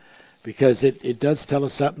that, because it does tell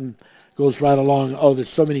us something, goes right along. Oh, there's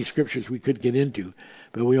so many scriptures we could get into,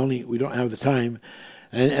 but we don't have the time.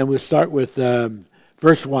 And we'll start with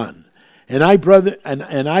verse 1. And I,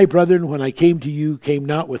 brethren, when I came to you, came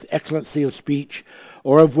not with excellency of speech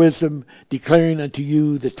or of wisdom, declaring unto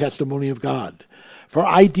you the testimony of God. For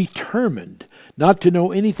I determined not to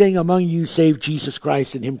know anything among you save Jesus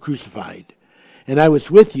Christ and him crucified. And I was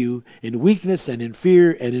with you in weakness and in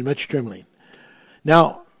fear and in much trembling.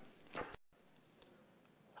 Now,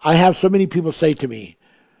 I have so many people say to me,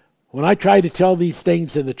 when I try to tell these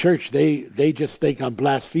things in the church, they just think I'm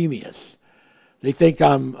blasphemous. They think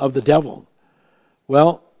I'm of the devil.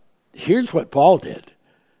 Well, here's what Paul did.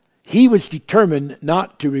 He was determined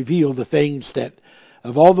not to reveal the things that,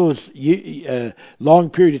 of all those long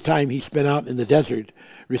period of time he spent out in the desert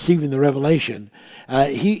receiving the revelation,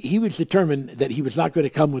 he was determined that he was not going to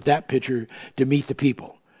come with that picture to meet the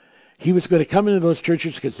people. He was going to come into those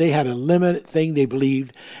churches because they had a limited thing they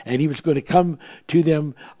believed, and he was going to come to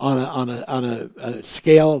them on a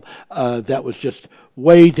scale that was just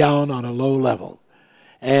way down on a low level.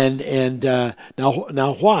 And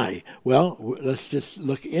now why? Well, let's just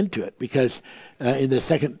look into it, because in the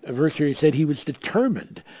second verse here he said he was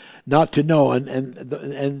determined not to know,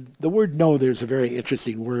 and the word "know" there's a very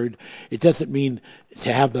interesting word. It doesn't mean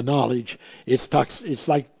to have the knowledge. It's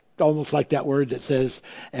like almost like that word that says,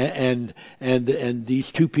 and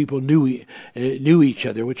these two people knew each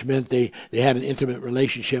other, which meant they had an intimate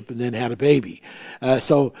relationship and then had a baby.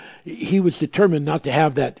 So he was determined not to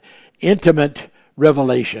have that intimate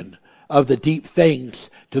revelation of the deep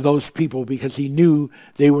things to those people, because he knew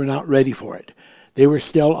they were not ready for it. They were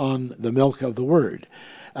still on the milk of the word.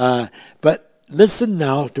 But listen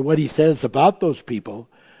now to what he says about those people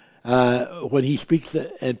when he speaks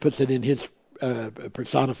and puts it in his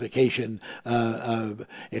personification of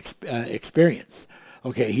experience.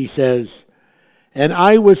 Okay, he says, and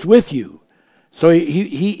I was with you. So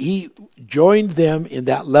he joined them in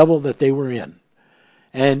that level that they were in,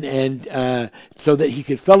 and so that he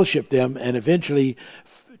could fellowship them and eventually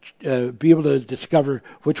be able to discover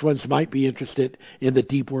which ones might be interested in the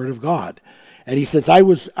deep Word of God. And he says, I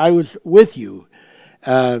was with you,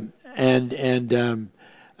 and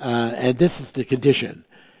this is the condition: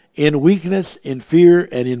 in weakness, in fear,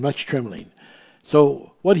 and in much trembling.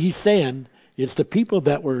 So what he's saying is the people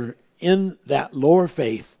that were in that lower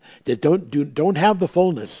faith, that don't have the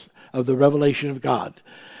fullness of the revelation of God,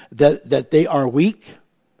 that they are weak,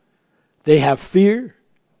 they have fear,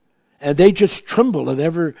 and they just tremble at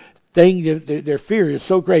everything. Their fear is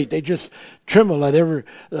so great, they just tremble at every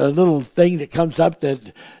little thing that comes up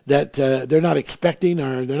that they're not expecting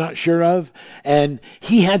or they're not sure of. And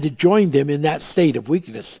he had to join them in that state of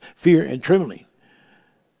weakness, fear, and trembling.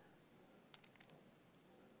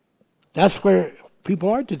 That's where people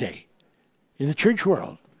are today in the church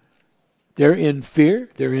world. They're in fear,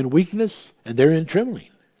 they're in weakness, and they're in trembling.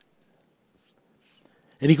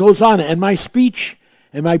 And he goes on, and my speech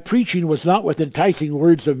and my preaching was not with enticing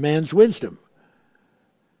words of man's wisdom,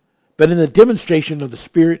 but in the demonstration of the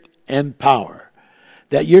Spirit and power,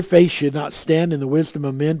 that your faith should not stand in the wisdom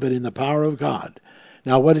of men, but in the power of God.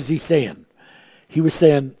 Now, what is he saying? He was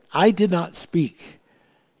saying, I did not speak,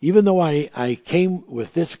 even though I came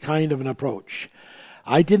with this kind of an approach,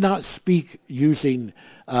 I did not speak using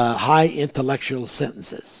high intellectual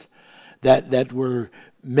sentences that were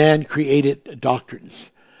man-created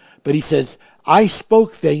doctrines. But he says, I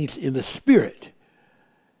spoke things in the Spirit.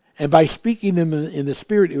 And by speaking them in the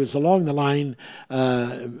Spirit, it was along the line,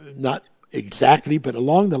 not exactly, but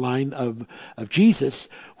along the line of Jesus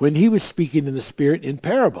when he was speaking in the Spirit in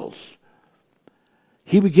parables.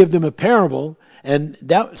 He would give them a parable, and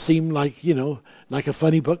that seemed like, like a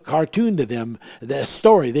funny book cartoon to them, the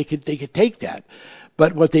story. They could take that.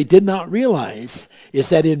 But what they did not realize is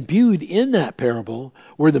that imbued in that parable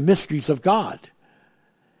were the mysteries of God.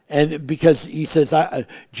 And because he says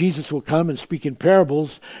Jesus will come and speak in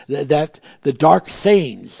parables, that the dark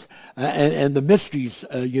sayings and the mysteries,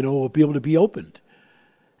 will be able to be opened.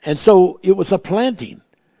 And so it was a planting,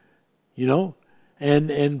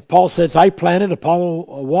 And Paul says, I planted,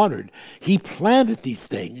 Apollo watered. He planted these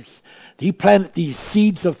things. He planted these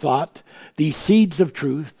seeds of thought, these seeds of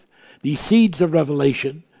truth, these seeds of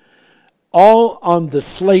revelation, all on the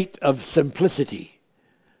slate of simplicity.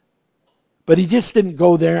 But he just didn't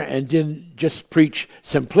go there and didn't just preach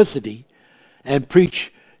simplicity and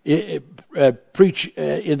preach in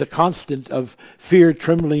the constant of fear,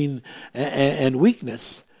 trembling, and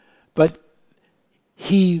weakness. But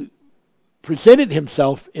he presented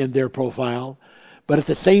himself in their profile, but at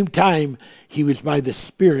the same time, he was by the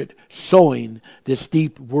Spirit sowing this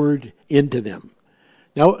deep word into them.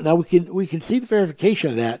 Now we can see the verification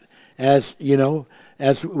of that as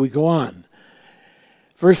we go on.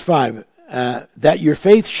 Verse 5. That your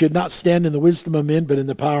faith should not stand in the wisdom of men, but in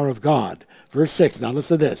the power of God. Verse 6, now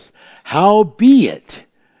listen to this. Howbeit,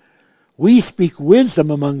 we speak wisdom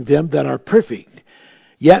among them that are perfect,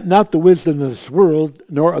 yet not the wisdom of this world,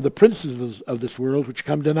 nor of the princes of this world, which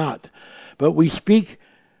come to naught. But we speak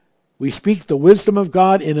the wisdom of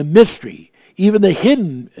God in a mystery, even the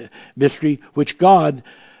hidden mystery, which God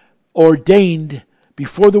ordained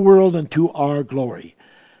before the world unto our glory.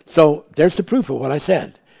 So there's the proof of what I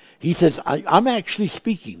said. He says, I'm actually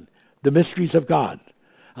speaking the mysteries of God.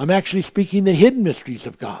 I'm actually speaking the hidden mysteries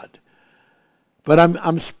of God. But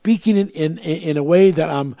I'm speaking in a way that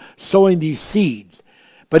I'm sowing these seeds.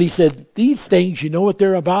 But he said, these things, you know what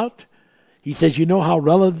they're about? He says, you know how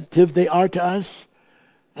relative they are to us?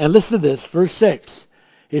 And listen to this, verse 6.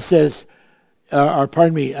 It says,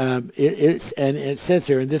 it says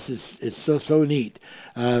here, and this is so neat,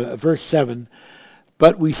 verse 7,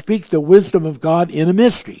 but we speak the wisdom of God in a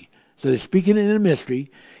mystery. So they're speaking in a mystery,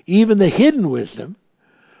 even the hidden wisdom,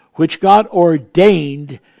 which God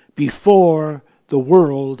ordained before the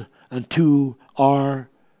world unto our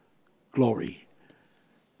glory.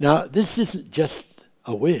 Now, this isn't just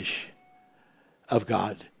a wish of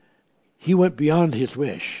God. He went beyond his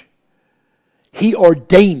wish. He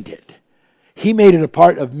ordained it. He made it a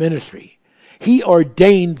part of ministry. He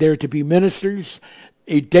ordained there to be ministers,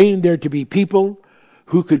 ordained there to be people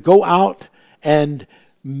who could go out and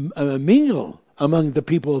mingle among the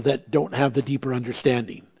people that don't have the deeper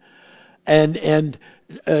understanding. And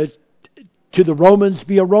to the Romans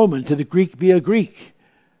be a Roman, to the Greek be a Greek.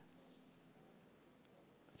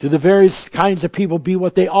 To the various kinds of people be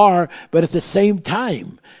what they are, but at the same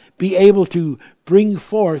time be able to bring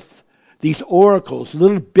forth these oracles,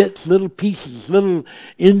 little bits, little pieces, little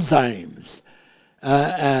enzymes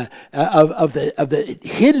of the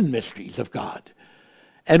hidden mysteries of God.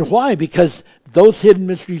 And why? Because those hidden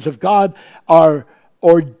mysteries of God are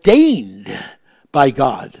ordained by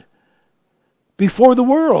God before the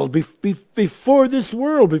world, before this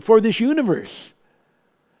world, before this universe.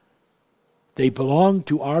 They belong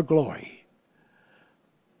to our glory.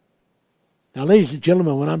 Now, ladies and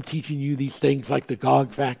gentlemen, when I'm teaching you these things like the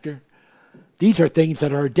Gog factor, these are things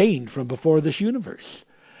that are ordained from before this universe.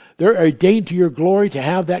 They're ordained to your glory to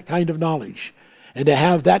have that kind of knowledge and to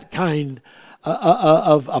have that kind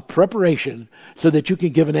of a preparation so that you can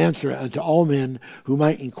give an answer unto all men who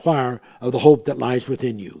might inquire of the hope that lies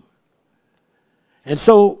within you. And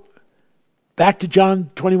so, back to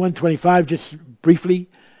John 21:25, just briefly,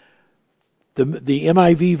 the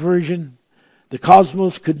MIV version, the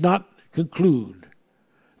cosmos could not conclude.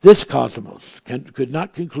 This cosmos could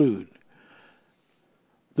not conclude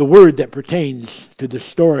the word that pertains to the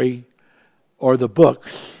story or the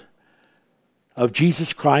books of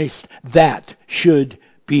Jesus Christ that should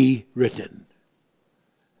be written.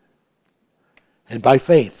 And by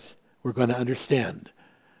faith, we're going to understand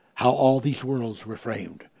how all these worlds were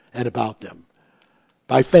framed and about them.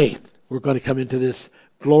 By faith, we're going to come into this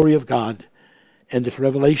glory of God and this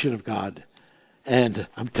revelation of God. And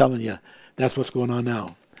I'm telling you, that's what's going on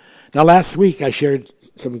now. Now, last week, I shared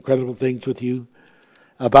some incredible things with you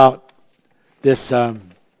about this, the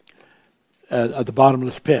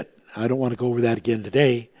bottomless pit. I don't want to go over that again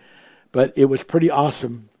today, but it was pretty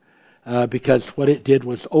awesome because what it did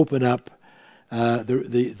was open up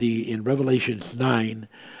in Revelations 9,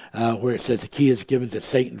 where it says the key is given to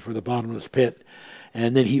Satan for the bottomless pit,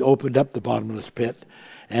 and then he opened up the bottomless pit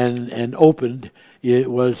and opened. It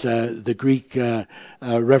was the Greek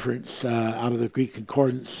reference out of the Greek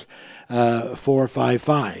concordance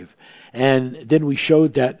 455, and then we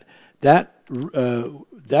showed that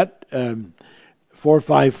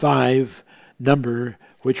 455 number,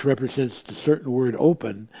 which represents the certain word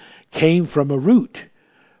open, came from a root,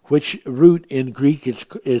 which root in Greek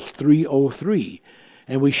is 303.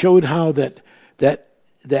 And we showed how that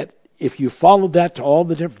if you followed that to all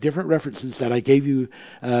the different references that I gave you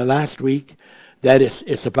last week, that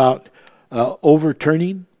it's about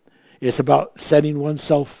overturning, it's about setting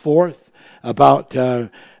oneself forth, about the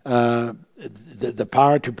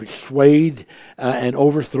power to persuade and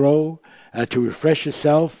overthrow, to refresh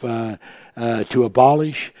yourself, to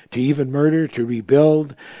abolish, to even murder, to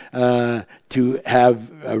rebuild, to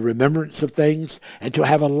have a remembrance of things, and to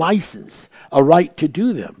have a license, a right to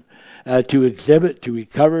do them, to exhibit, to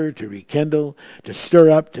recover, to rekindle, to stir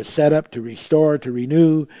up, to set up, to restore, to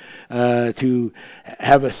renew, to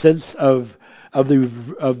have a sense of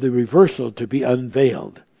the reversal to be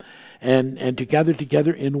unveiled, and to gather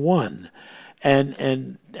together in one.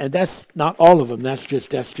 And that's not all of them. That's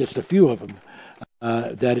just a few of them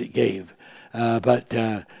that it gave. But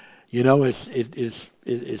it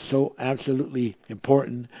is so absolutely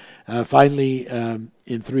important. Finally,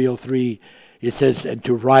 in 303, it says, and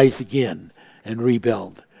to rise again and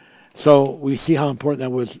rebuild. So we see how important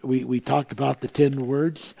that was. We talked about the 10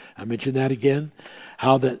 words. I mentioned that again.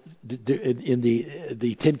 How that in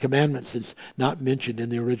the 10 Commandments is not mentioned in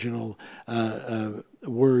the original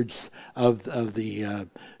words of the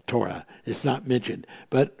Torah. It's not mentioned,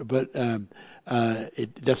 but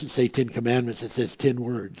it doesn't say 10 Commandments. It says 10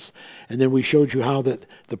 words. And then we showed you how that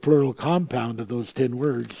the plural compound of those 10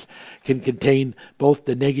 words can contain both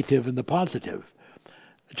the negative and the positive.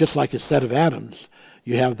 Just like a set of atoms,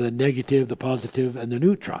 you have the negative, the positive, and the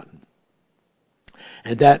neutron.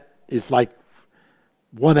 And that is like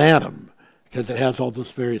one atom, because it has all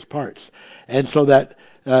those various parts. And so that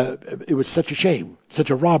it was such a shame, such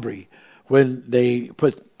a robbery, when they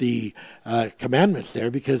put the commandments there,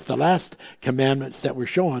 because the last commandments that were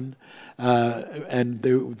shown, and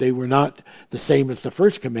they were not the same as the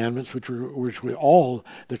first commandments, which were all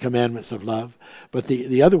the commandments of love, but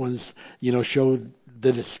the other ones, showed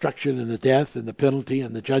the destruction and the death and the penalty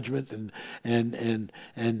and the judgment and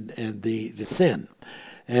the sin.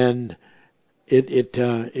 And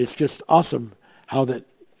it's just awesome how that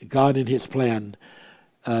God in His plan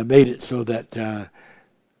made it so that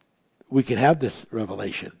we could have this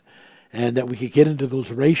revelation, and that we could get into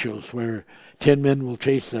those ratios where 10 men will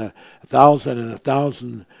chase 1,000, and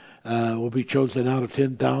 1,000 will be chosen out of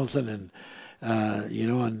 10,000, and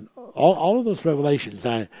and all of those revelations.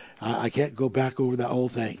 I can't go back over that whole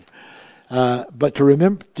thing, but to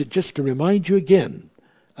remind you again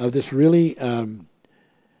of this really.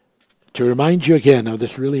 To remind you again of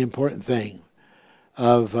this really important thing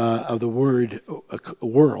of the word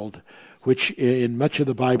world, which in much of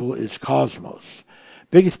the Bible is cosmos.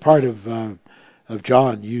 Biggest part of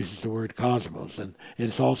John uses the word cosmos, and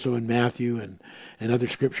it's also in Matthew and other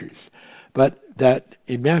scriptures. But that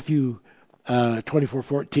in Matthew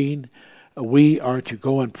 24:14, we are to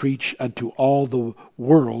go and preach unto all the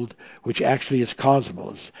world, which actually is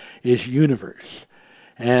cosmos, is universe.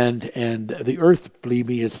 And the earth, believe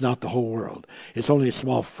me, is not the whole world. It's only a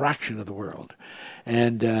small fraction of the world.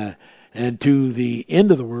 And to the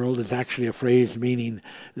end of the world is actually a phrase meaning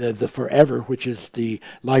the forever, which is the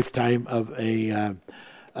lifetime of a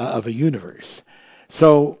universe.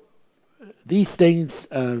 So these things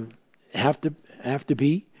have to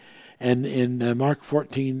be. And in Mark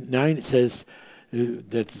 14:9 it says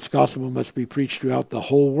that this gospel must be preached throughout the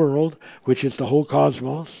whole world, which is the whole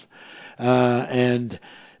cosmos. And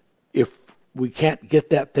if we can't get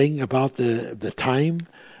that thing about the time,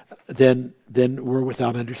 then we're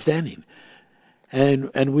without understanding.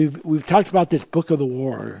 And we've talked about this book of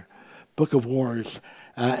wars,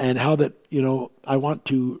 and how that I want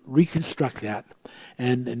to reconstruct that,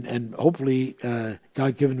 and hopefully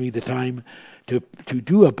God given me the time to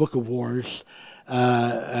do a book of wars,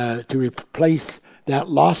 to replace that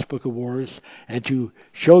lost book of wars, and to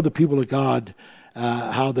show the people of God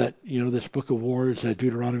how that this book of wars,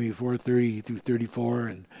 Deuteronomy 4:30 through 34,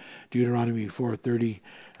 and Deuteronomy 4:30,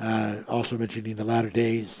 also mentioning the latter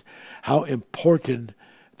days, how important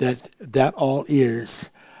that all is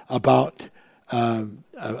about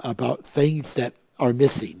things that are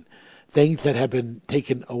missing, things that have been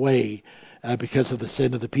taken away because of the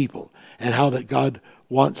sin of the people, and how that God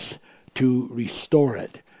wants to restore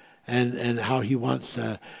it, and how He wants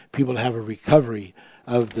people to have a recovery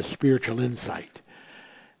of the spiritual insight.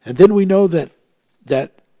 And then we know that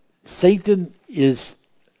Satan he's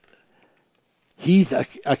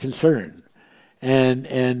a concern.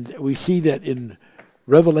 And we see that in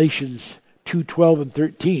Revelations 2:12 and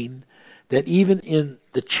 13, that even in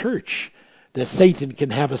the church, that Satan can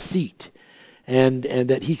have a seat. and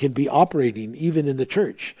that he can be operating even in the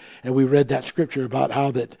church. And we read that scripture about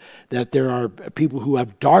how that there are people who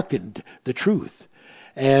have darkened the truth.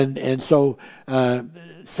 And so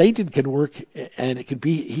Satan can work, and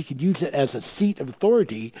he can use it as a seat of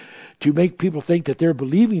authority to make people think that they're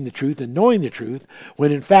believing the truth and knowing the truth,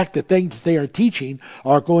 when in fact the things that they are teaching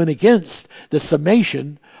are going against the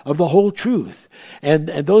summation of the whole truth. And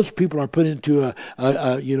those people are put into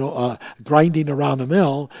a grinding around a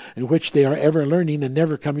mill in which they are ever learning and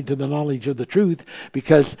never coming to the knowledge of the truth,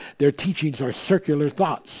 because their teachings are circular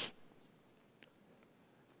thoughts.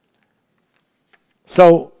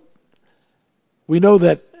 So we know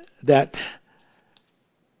that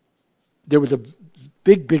there was a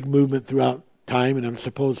big movement throughout time, and I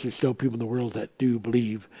suppose there's still people in the world that do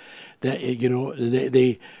believe that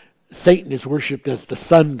Satan is worshipped as the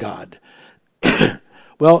sun god.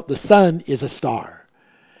 Well, the sun is a star.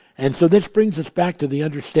 And so this brings us back to the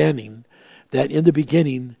understanding that in the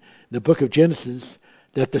beginning, the book of Genesis,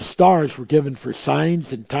 that the stars were given for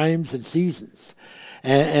signs and times and seasons.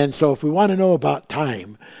 And so if we want to know about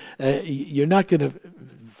time, you're not going to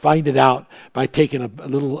find it out by taking a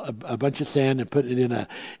bunch of sand and putting it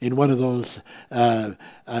in one of those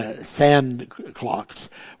sand clocks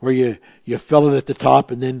where you fill it at the top,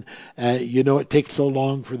 and then it takes so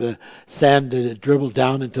long for the sand to dribble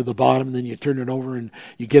down into the bottom, and then you turn it over and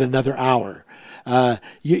you get another hour.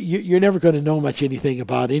 You're never going to know much anything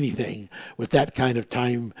about anything with that kind of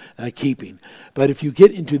time keeping. But if you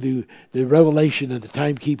get into the revelation of the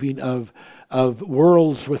timekeeping of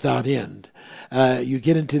worlds without end, you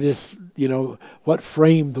get into this, what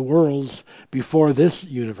framed the worlds before this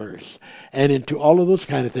universe, and into all of those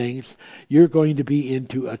kind of things, you're going to be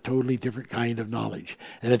into a totally different kind of knowledge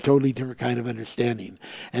and a totally different kind of understanding.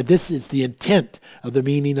 And this is the intent of the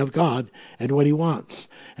meaning of God and what he wants.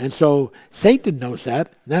 And so Satan knows that.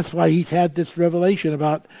 And that's why he's had this revelation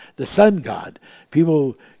about the sun god.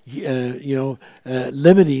 People,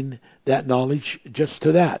 limiting that knowledge just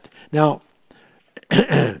to that. Now,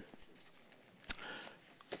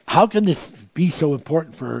 how can this be so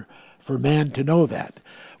important for man to know that?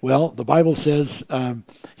 Well, the Bible says,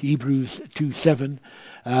 Hebrews 2:7,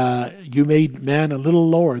 you made man a little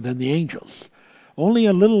lower than the angels. Only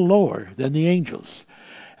a little lower than the angels.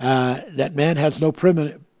 That man has no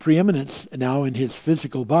preeminence now in his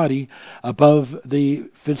physical body above the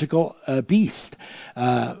physical beast.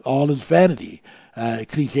 All is vanity.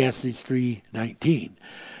 Ecclesiastes 3:19.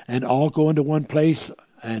 And all go into one place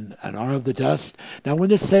and are of the dust. Now, when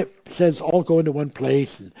this says all go into one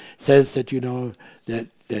place, and says that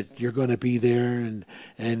that you're going to be there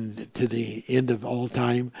and to the end of all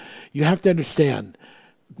time, you have to understand,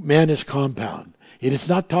 man is compound. It is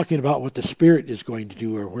not talking about what the spirit is going to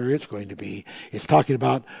do or where it's going to be. It's talking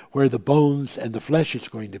about where the bones and the flesh is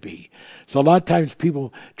going to be. So a lot of times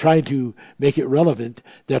people try to make it relevant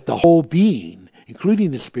that the whole being,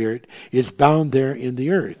 including the spirit, is bound there in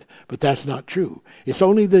the earth. But that's not true. It's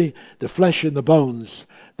only the flesh and the bones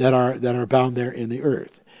that are bound there in the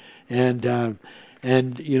earth. And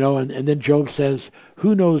then Job says,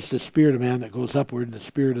 who knows the spirit of man that goes upward and the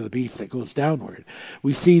spirit of the beast that goes downward?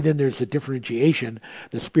 We see then there's a differentiation.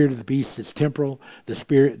 The spirit of the beast is temporal. The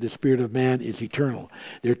spirit of man is eternal.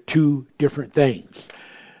 They're two different things.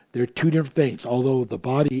 They're two different things. Although the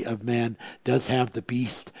body of man does have the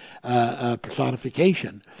beast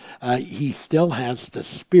personification, he still has the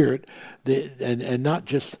spirit, and not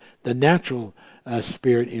just the natural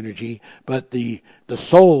spirit energy, but the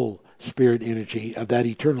soul spirit energy of that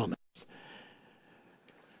eternalness.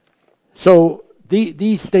 So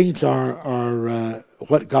these things are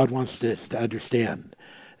what God wants us to understand,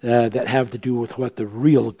 that have to do with what the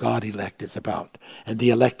real God elect is about, and the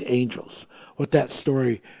elect angels, what that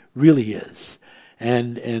story really is,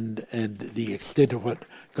 and the extent of what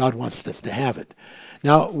God wants us to have it.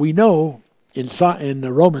 Now we know in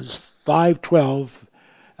Romans 5:12,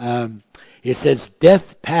 it says,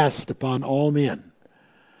 "Death passed upon all men,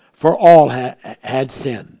 for all had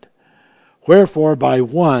sinned. Wherefore by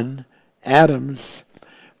one, Adam's,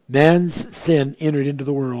 man's sin entered into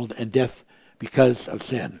the world, and death because of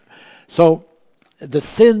sin." So the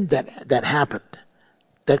sin that happened,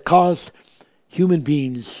 that caused human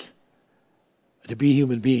beings to be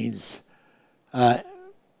human beings,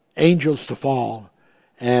 angels to fall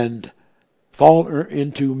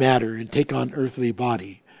into matter and take on earthly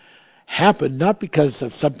body, happened not because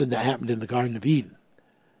of something that happened in the Garden of Eden.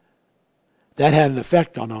 That had an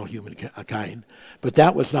effect on all humankind, but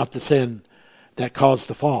that was not the sin that caused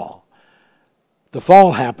the fall. The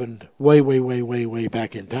fall happened way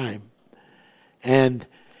back in time. And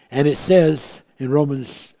it says in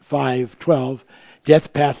Romans 5:12,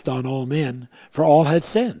 death passed on all men, for all had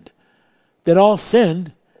sinned. That all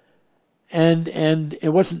sinned, and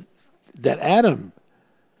it wasn't that Adam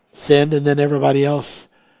sinned and then everybody else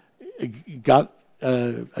got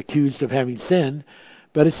accused of having sinned,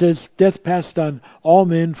 but it says death passed on all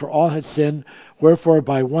men, for all had sinned. Wherefore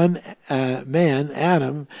by one man,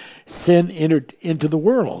 Adam, sin entered into the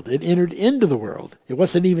world. It entered into the world. It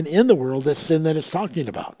wasn't even in the world, that sin that it's talking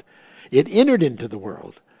about. It entered into the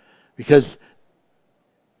world because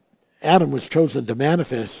Adam was chosen to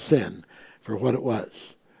manifest sin for what it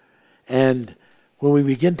was. And when we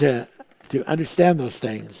begin to understand those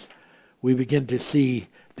things, we begin to see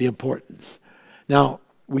the importance. Now,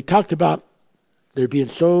 we talked about there being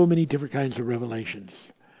so many different kinds of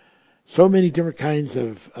revelations, so many different kinds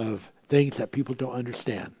of things that people don't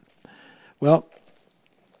understand. Well,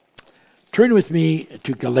 turn with me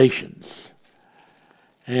to Galatians,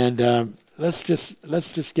 and let's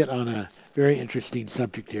just get on a very interesting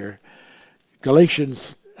subject here.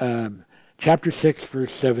 Galatians chapter 6,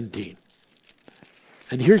 verse 17.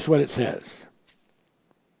 And here's what it says.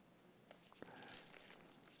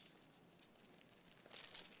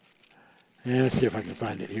 And let's see if I can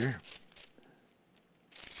find it here.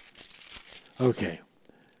 Okay.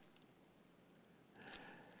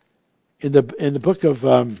 In the book of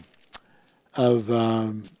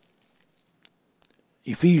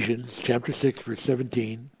Ephesians, chapter 6, verse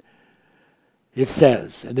 17, it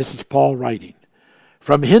says, and this is Paul writing,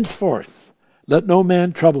 "From henceforth let no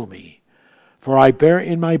man trouble me, for I bear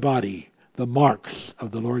in my body the marks of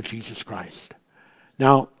the Lord Jesus Christ."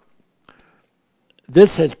 Now,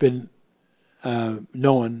 this has been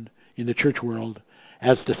known in the church world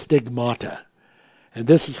as the stigmata. And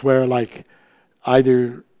this is where, like,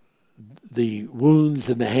 either the wounds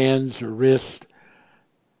in the hands or wrist,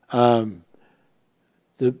 the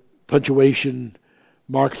punctuation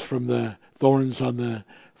marks from the thorns on the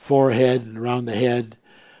forehead and around the head,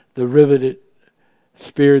 the riveted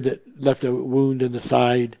spear that left a wound in the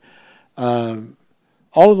side, all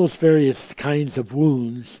of those various kinds of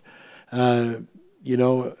wounds,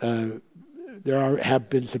 there have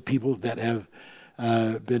been some people that have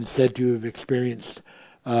been said to have experienced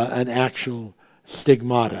an actual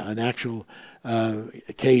stigmata, an actual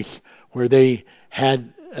case where they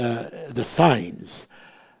had the signs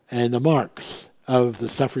and the marks of the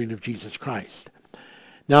suffering of Jesus Christ.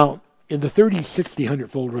 Now, in the 30, 60,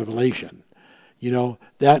 100-fold revelation,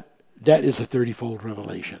 that is a 30-fold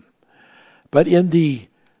revelation. But in the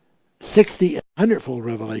 60 and 100-fold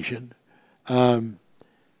revelation,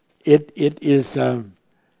 it is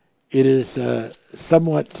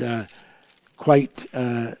somewhat quite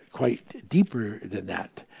deeper than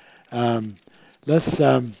that. Let's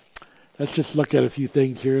just look at a few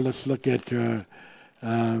things here. Let's look at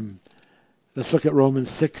Romans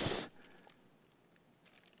 6,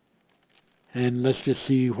 and let's just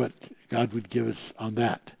see what God would give us on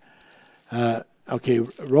that. Okay,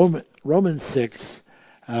 Romans 6,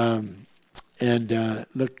 and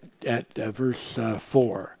look at verse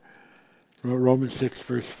 4. Romans 6,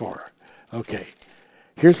 verse 4. Okay,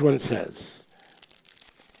 here's what it says.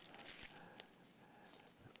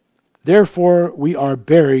 "Therefore we are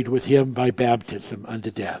buried with him by baptism unto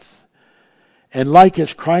death. And like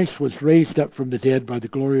as Christ was raised up from the dead by the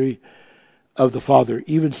glory of the Father,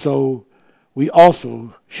 even so we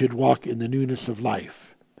also should walk in the newness of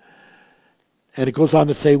life." And it goes on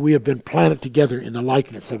to say, "We have been planted together in the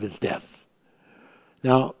likeness of his death."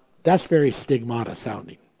 Now, that's very stigmata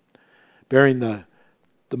sounding. Bearing the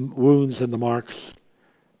wounds and the marks,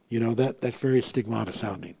 that's very stigmata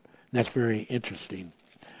sounding. That's very interesting.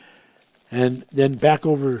 And then back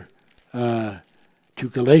over to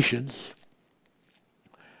Galatians.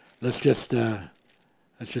 Let's just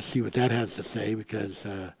see what that has to say, because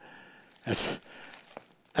that's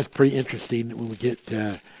pretty interesting when we get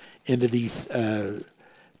into these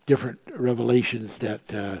different revelations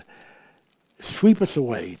that sweep us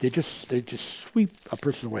away. They just sweep a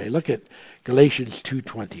person away. Look at Galatians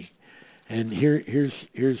 2:20, and here's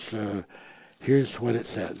what it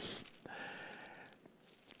says.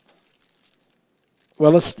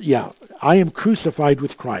 Well, "I am crucified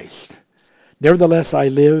with Christ. Nevertheless I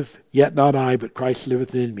live, yet not I, but Christ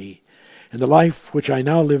liveth in me. And the life which I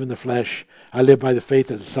now live in the flesh, I live by the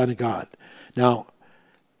faith of the Son of God." Now,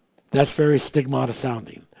 that's very stigmata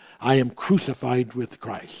sounding. I am crucified with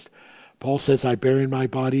Christ. Paul says, "I bear in my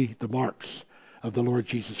body the marks of the Lord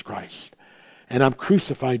Jesus Christ." And I'm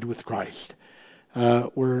crucified with Christ.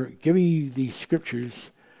 We're giving you these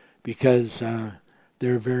scriptures because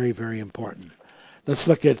they're very, very important. Let's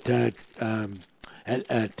look at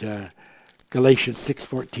Galatians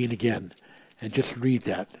 6:14 again, and just read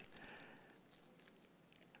that.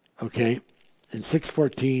 Okay, in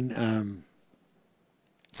 6:14,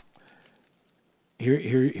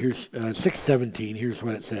 here's 6:17. Here's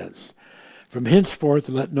what it says: "From henceforth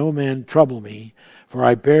let no man trouble me, for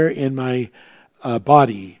I bear in my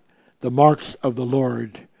body the marks of the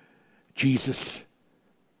Lord Jesus."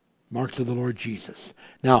 Marks of the Lord Jesus.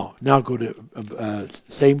 Now go to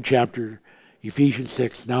same chapter, Ephesians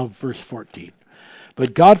 6, now verse 14.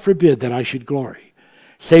 "But God forbid that I should glory,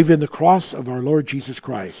 save in the cross of our Lord Jesus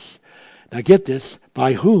Christ. Now get this,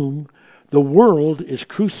 by whom the world is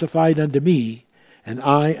crucified unto me, and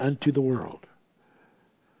I unto the world."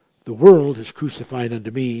 The world is crucified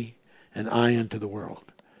unto me, and I unto the world.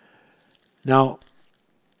 Now,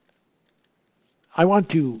 I want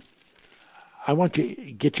to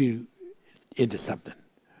get you into something.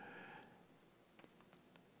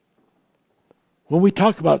 When we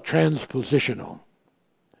talk about transpositional,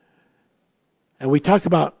 and we talk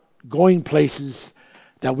about going places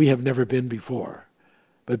that we have never been before,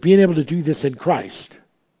 but being able to do this in Christ,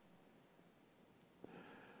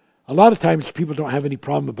 a lot of times people don't have any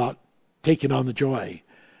problem about taking on the joy,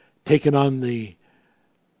 taking on the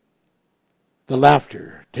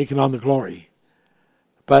laughter, taking on the glory.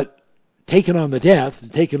 But taking on the death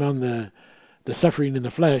and taking on the suffering in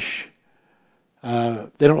the flesh, they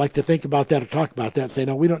don't like to think about that or talk about that and say,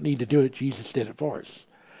 no, we don't need to do it. Jesus did it for us.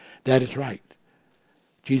 That is right.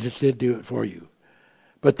 Jesus did do it for you.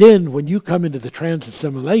 But then when you come into the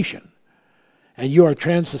trans-assimilation, and you are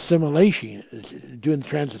doing the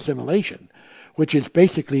trans-assimilation, which is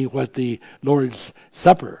basically what the Lord's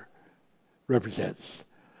Supper represents.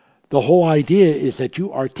 The whole idea is that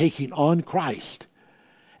you are taking on Christ.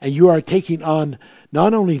 And you are taking on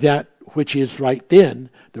not only that which is right then,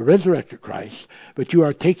 the resurrected Christ, but you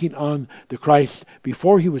are taking on the Christ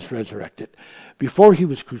before he was resurrected, before he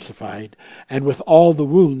was crucified, and with all the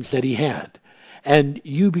wounds that he had. And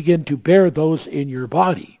you begin to bear those in your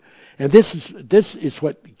body. And this is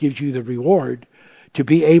what gives you the reward to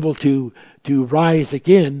be able to rise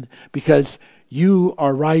again, because you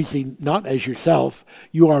are rising not as yourself,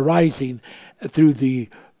 you are rising through the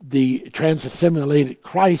trans-assimilated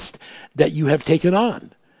Christ that you have taken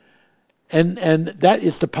on. And that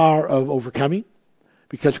is the power of overcoming,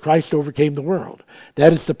 because Christ overcame the world.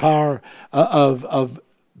 That is the power of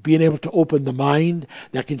being able to open the mind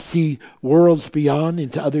that can see worlds beyond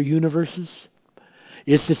into other universes.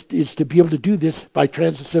 Is to be able to do this by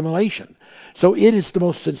trans-assimilation. So it is the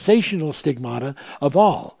most sensational stigmata of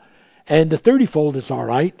all. And the 30-fold is all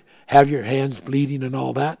right, have your hands bleeding and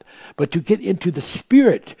all that, but to get into the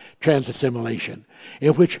spirit trans-assimilation,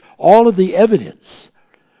 in which all of the evidence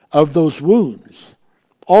of those wounds,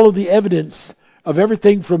 all of the evidence of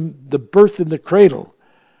everything from the birth in the cradle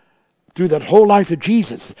through that whole life of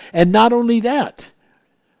Jesus, and not only that,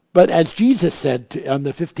 but as Jesus said on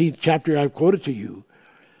the 15th chapter I've quoted to you,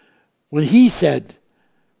 when he said,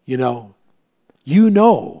 he says,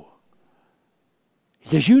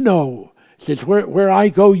 he says, where I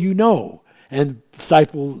go, you know. And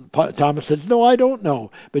disciple Thomas says, no, I don't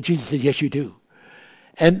know. But Jesus said, yes, you do.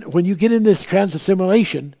 And when you get in this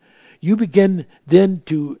trans-assimilation, you begin then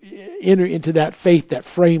to enter into that faith that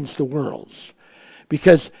frames the worlds.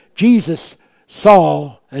 Because Jesus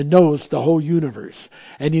saw and knows the whole universe.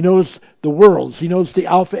 And he knows the worlds. He knows the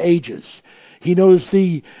alpha ages. He knows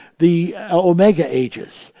the omega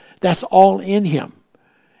ages. That's all in him.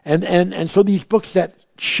 And so these books that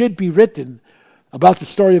should be written about the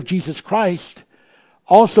story of Jesus Christ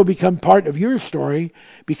also become part of your story,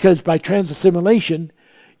 because by trans-assimilation,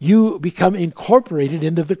 you become incorporated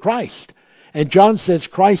into the Christ. And John says,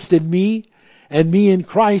 Christ in me, and me in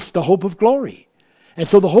Christ, the hope of glory. And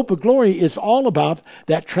so the hope of glory is all about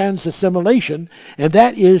that trans-assimilation, and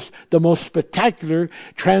that is the most spectacular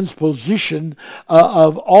transposition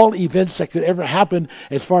of all events that could ever happen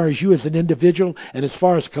as far as you as an individual and as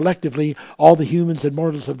far as collectively all the humans and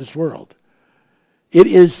mortals of this world. It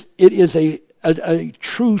is a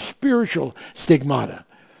true spiritual stigmata.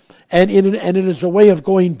 And it is a way of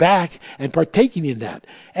going back and partaking in that.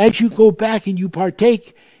 As you go back and you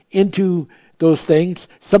partake into those things,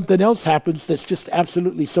 something else happens that's just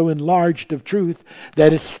absolutely so enlarged of truth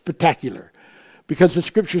that is spectacular. Because the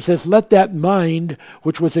scripture says, let that mind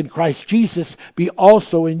which was in Christ Jesus be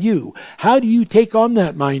also in you. How do you take on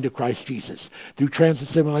that mind of Christ Jesus? Through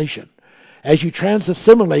trans-assimilation. As you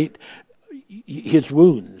trans-assimilate his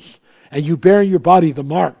wounds, and you bear in your body the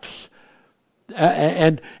marks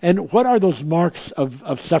And what are those marks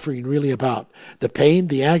of suffering really about? The pain,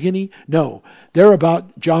 the agony? No, they're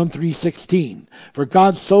about John 3:16. For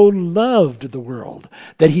God so loved the world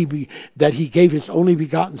that he gave his only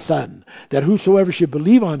begotten Son, that whosoever should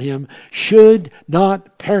believe on him should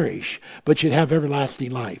not perish, but should have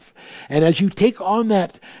everlasting life. And as you take on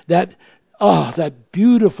that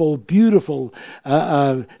beautiful, beautiful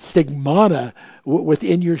stigmata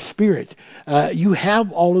within your spirit. You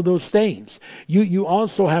have all of those things. You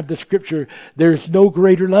also have the scripture, there's no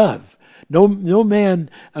greater love. No man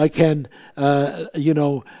has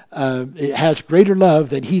greater love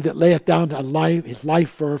than he that layeth down his life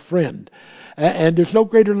for a friend. And there's no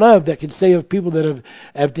greater love that can say of people that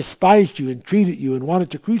have despised you and treated you and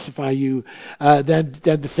wanted to crucify you than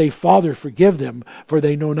to say, Father, forgive them, for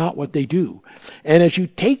they know not what they do. And as you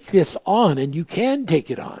take this on, and you can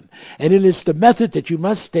take it on, and it is the method that you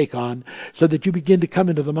must take on so that you begin to come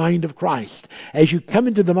into the mind of Christ. As you come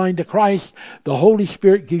into the mind of Christ, the Holy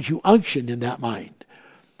Spirit gives you unction in that mind,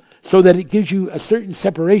 so that it gives you a certain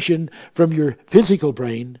separation from your physical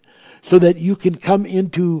brain, so that you can come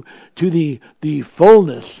into the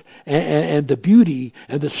fullness and the beauty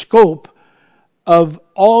and the scope of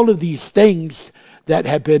all of these things that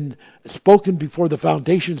have been spoken before the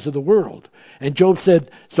foundations of the world. And Job said,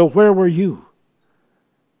 so where were you?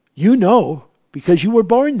 You know, because you were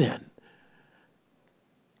born then.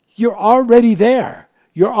 You're already there.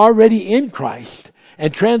 You're already in Christ.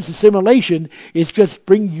 And trans-assimilation is just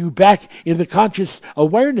bringing you back into the conscious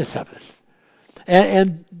awareness of it.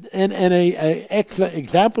 And a excellent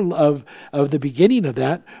example of the beginning of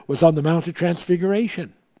that was on the Mount of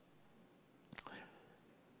Transfiguration.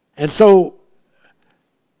 And so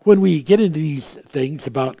when we get into these things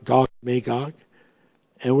about Gog and Magog,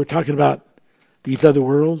 and we're talking about these other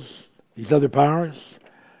worlds, these other powers,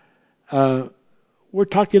 we're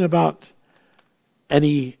talking about an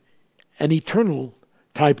eternal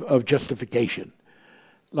type of justification.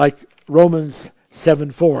 Like Romans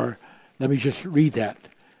 7:4, let me just read that,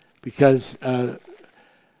 because as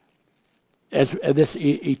this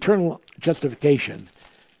eternal justification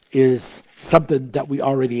is something that we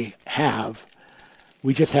already have,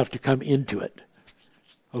 we just have to come into it.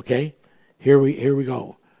 Okay, here we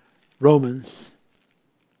go. Romans.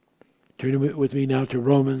 Turn with me now to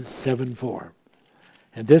Romans 7:4,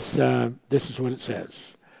 and this is what it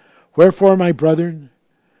says: Wherefore, my brethren,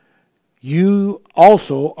 you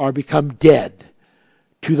also are become dead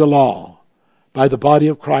to the law by the body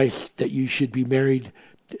of Christ, that you should be married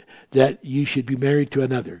to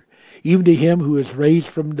another, even to him who is raised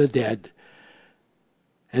from the dead,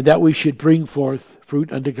 and that we should bring forth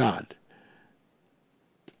fruit unto God.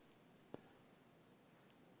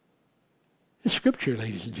 The scripture,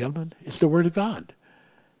 ladies and gentlemen, is the word of God.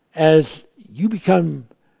 As you become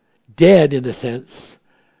dead in the sense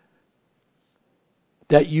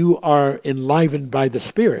that you are enlivened by the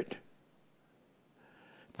Spirit,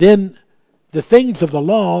 then the things of the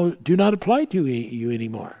law do not apply to you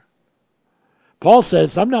anymore. Paul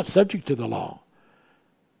says, I'm not subject to the law.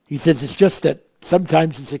 He says it's just that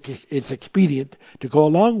sometimes it's expedient to go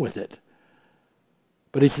along with it.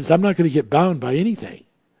 But he says, I'm not going to get bound by anything.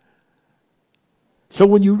 So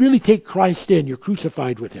when you really take Christ in, you're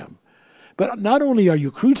crucified with him. But not only are you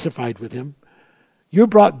crucified with him, you're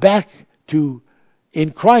brought back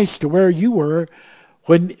in Christ to where you were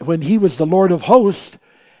when he was the Lord of hosts,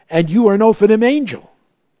 and you are an Ophanim angel.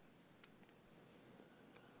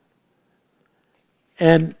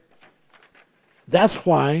 And that's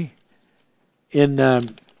why in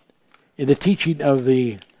the teaching of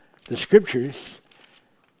the scriptures,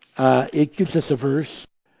 it gives us a verse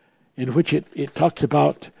in which it talks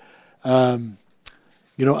about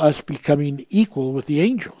us becoming equal with the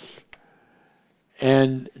angels.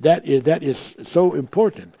 And that is so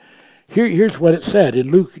important. Here's what it said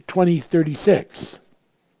in Luke 20:36.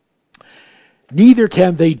 Neither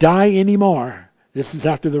can they die anymore. This is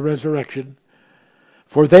after the resurrection.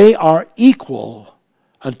 For they are equal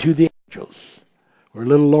unto the angels. We're a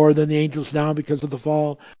little lower than the angels now because of the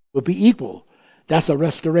fall. We'll be equal. That's a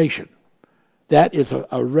restoration. That is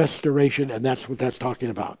a restoration, and that's what that's talking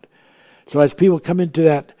about. So as people come into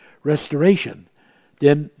that restoration,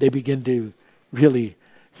 then they begin to really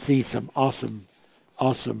see some awesome,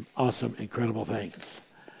 incredible things.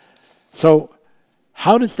 So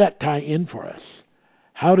how does that tie in for us?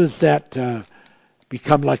 How does that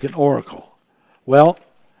become like an oracle? Well,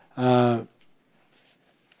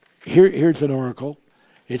 here's an oracle.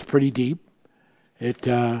 It's pretty deep.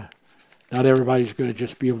 Not everybody's going to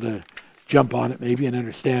just be able to jump on it maybe and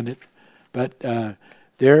understand it. But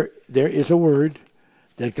there is a word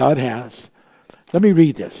that God has. Let me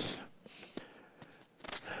read this.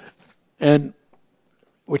 And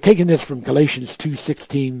we're taking this from Galatians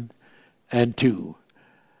 2:16 and 2.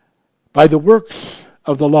 By the works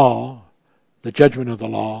of the law, the judgment of the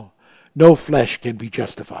law, no flesh can be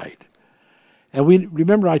justified. And we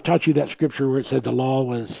remember I taught you that scripture where it said the law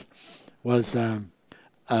was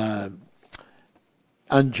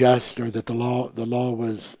unjust, or that the law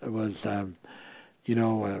was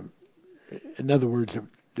in other words,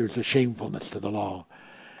 there's a shamefulness to the law,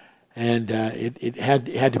 and it had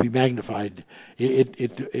to be magnified.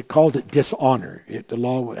 It called it dishonor. The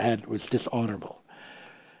law was dishonorable.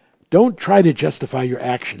 Don't try to justify your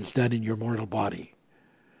actions done in your mortal body,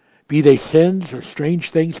 be they sins or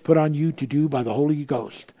strange things put on you to do by the Holy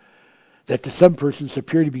Ghost, that to some persons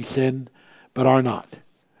appear to be sin, but are not.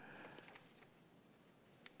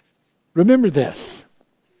 Remember this,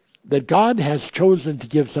 that God has chosen to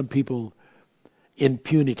give some people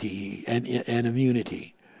impunity and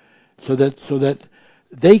immunity, so that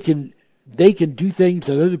they can do things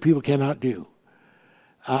that other people cannot do.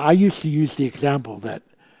 I used to use the example that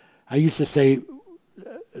I used to say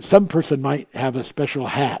some person might have a special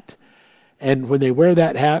hat, and when they wear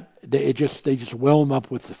that hat, they just well them up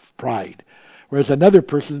with pride, whereas another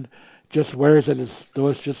person just wears it as though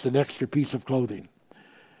it's just an extra piece of clothing.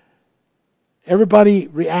 Everybody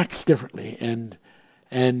reacts differently, and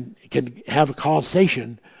can have a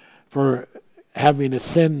causation for having a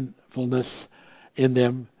sinfulness in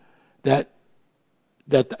them that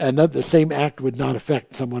the same act would not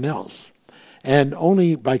affect someone else, and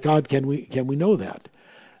only by God can we know that.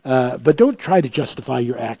 But don't try to justify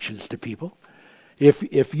your actions to people.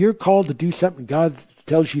 If you're called to do something, God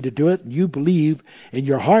tells you to do it, and you believe in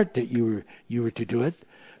your heart that you were to do it,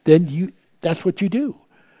 then that's what you do.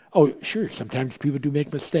 Oh, sure, sometimes people do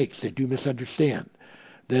make mistakes. They do misunderstand.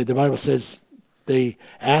 The Bible says they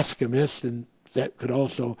ask amiss, and that could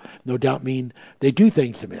also no doubt mean they do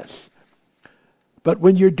things amiss. But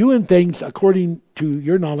when you're doing things according to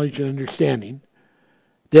your knowledge and understanding,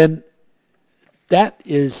 then that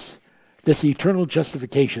is this eternal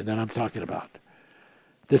justification that I'm talking about.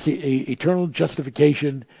 This eternal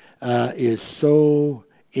justification is so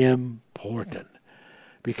important,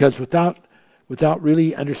 because without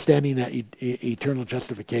really understanding that eternal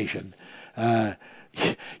justification,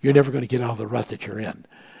 you're never going to get out of the rut that you're in,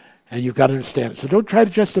 and you've got to understand it. So don't try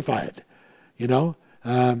to justify it.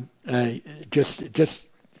 Just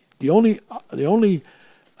the only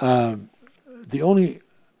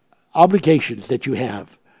obligations that you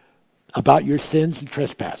have about your sins and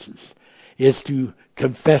trespasses is to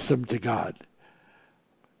confess them to God,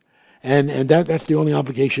 and that's the only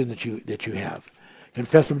obligation that you have.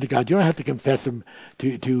 Confess them to God. You don't have to confess them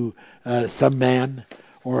to some man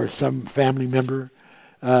or some family member.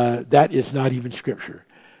 That is not even Scripture.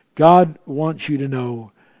 God wants you to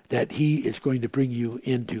know that He is going to bring you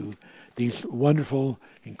into these wonderful,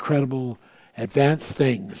 incredible, advanced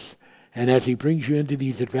things. And as He brings you into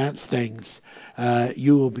these advanced things,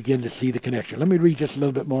 you will begin to see the connection. Let me read just a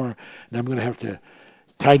little bit more, and I'm going to have to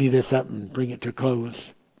tidy this up and bring it to a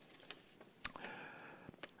close.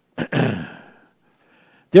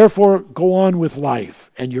 Therefore, go on with life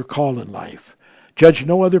and your call in life. Judge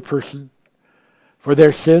no other person for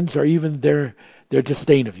their sins or even their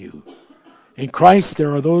disdain of you. In Christ,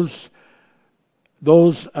 there are those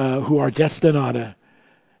who are destinata,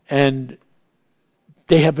 and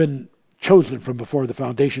they have been chosen from before the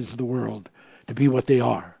foundations of the world to be what they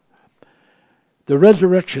are. The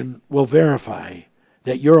resurrection will verify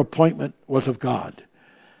that your appointment was of God.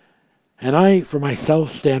 And I, for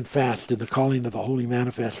myself, stand fast in the calling of the holy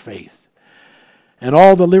manifest faith, and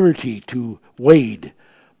all the liberty to wade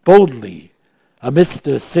boldly amidst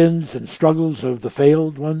the sins and struggles of the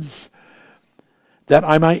failed ones, that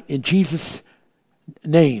I might, in Jesus'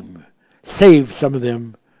 name, save some of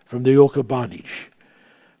them from the yoke of bondage.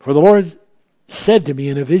 For the Lord said to me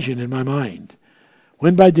in a vision in my mind,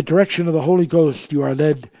 when by the direction of the Holy Ghost you are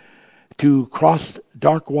led to cross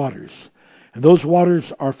dark waters, and those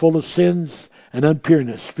waters are full of sins and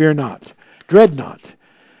unpureness, fear not, dread not,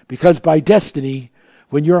 because by destiny,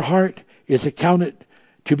 when your heart is accounted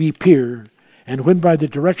to be pure, and when by the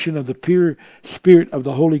direction of the pure Spirit of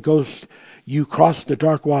the Holy Ghost you cross the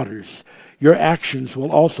dark waters, your actions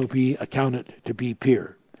will also be accounted to be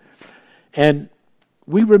pure. And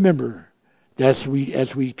we remember that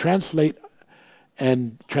as we translate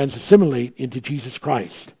and trans-assimilate into Jesus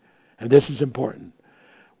Christ, and this is important,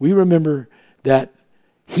 we remember that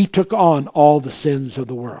He took on all the sins of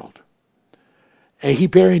the world, and He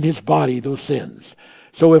bare in His body those sins.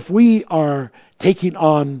 So if we are taking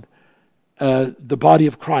on the body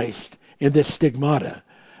of Christ in this stigmata,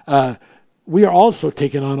 we are also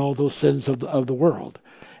taking on all those sins of the world.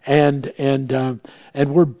 and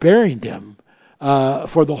we're bearing them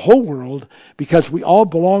for the whole world, because we all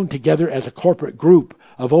belong together as a corporate group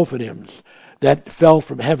of Ophanims that fell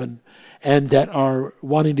from heaven and that are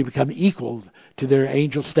wanting to become equal to their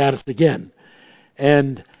angel status again.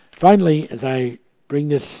 And finally, as I bring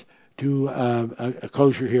this to a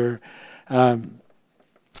closure here, by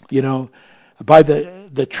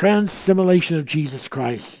the transsimilation of Jesus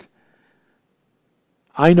Christ,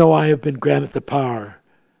 I know I have been granted the power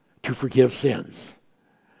to forgive sins.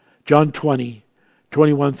 John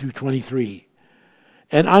 20:21 through 23.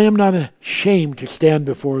 And I am not ashamed to stand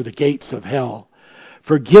before the gates of hell,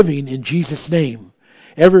 forgiving in Jesus' name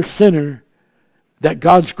every sinner that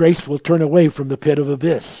God's grace will turn away from the pit of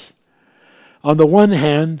abyss. On the one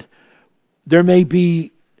hand, there may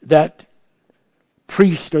be that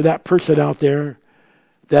priest or that person out there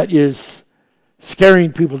that is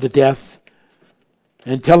scaring people to death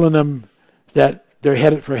and telling them that they're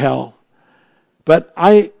headed for hell. But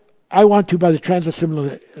I want to, by the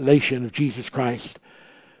transassimilation of Jesus Christ,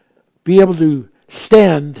 be able to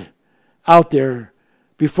stand out there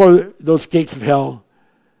before those gates of hell,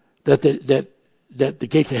 that the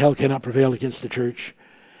gates of hell cannot prevail against the church.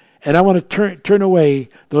 And I want to turn away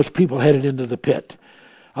those people headed into the pit.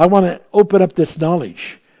 I want to open up this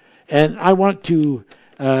knowledge. And I want to,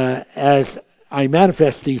 as I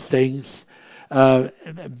manifest these things,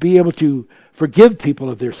 be able to forgive people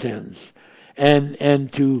of their sins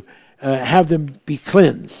and to have them be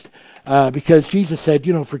cleansed. Because Jesus said,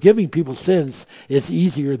 forgiving people's sins is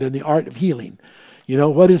easier than the art of healing.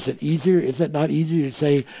 What is it? Easier? Is it not easier to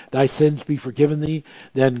say, thy sins be forgiven thee,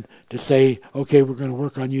 than to say, okay, we're going to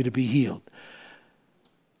work on you to be healed?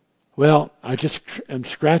 Well, I just am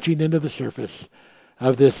scratching into the surface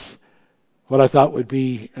of this, what I thought would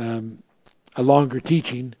be a longer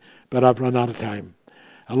teaching, but I've run out of time.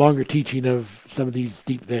 A longer teaching of some of these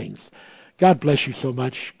deep things. God bless you so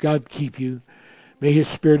much. God keep you. May his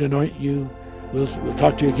Spirit anoint you. We'll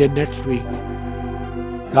talk to you again next week.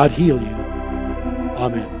 God heal you.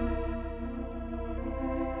 Amen.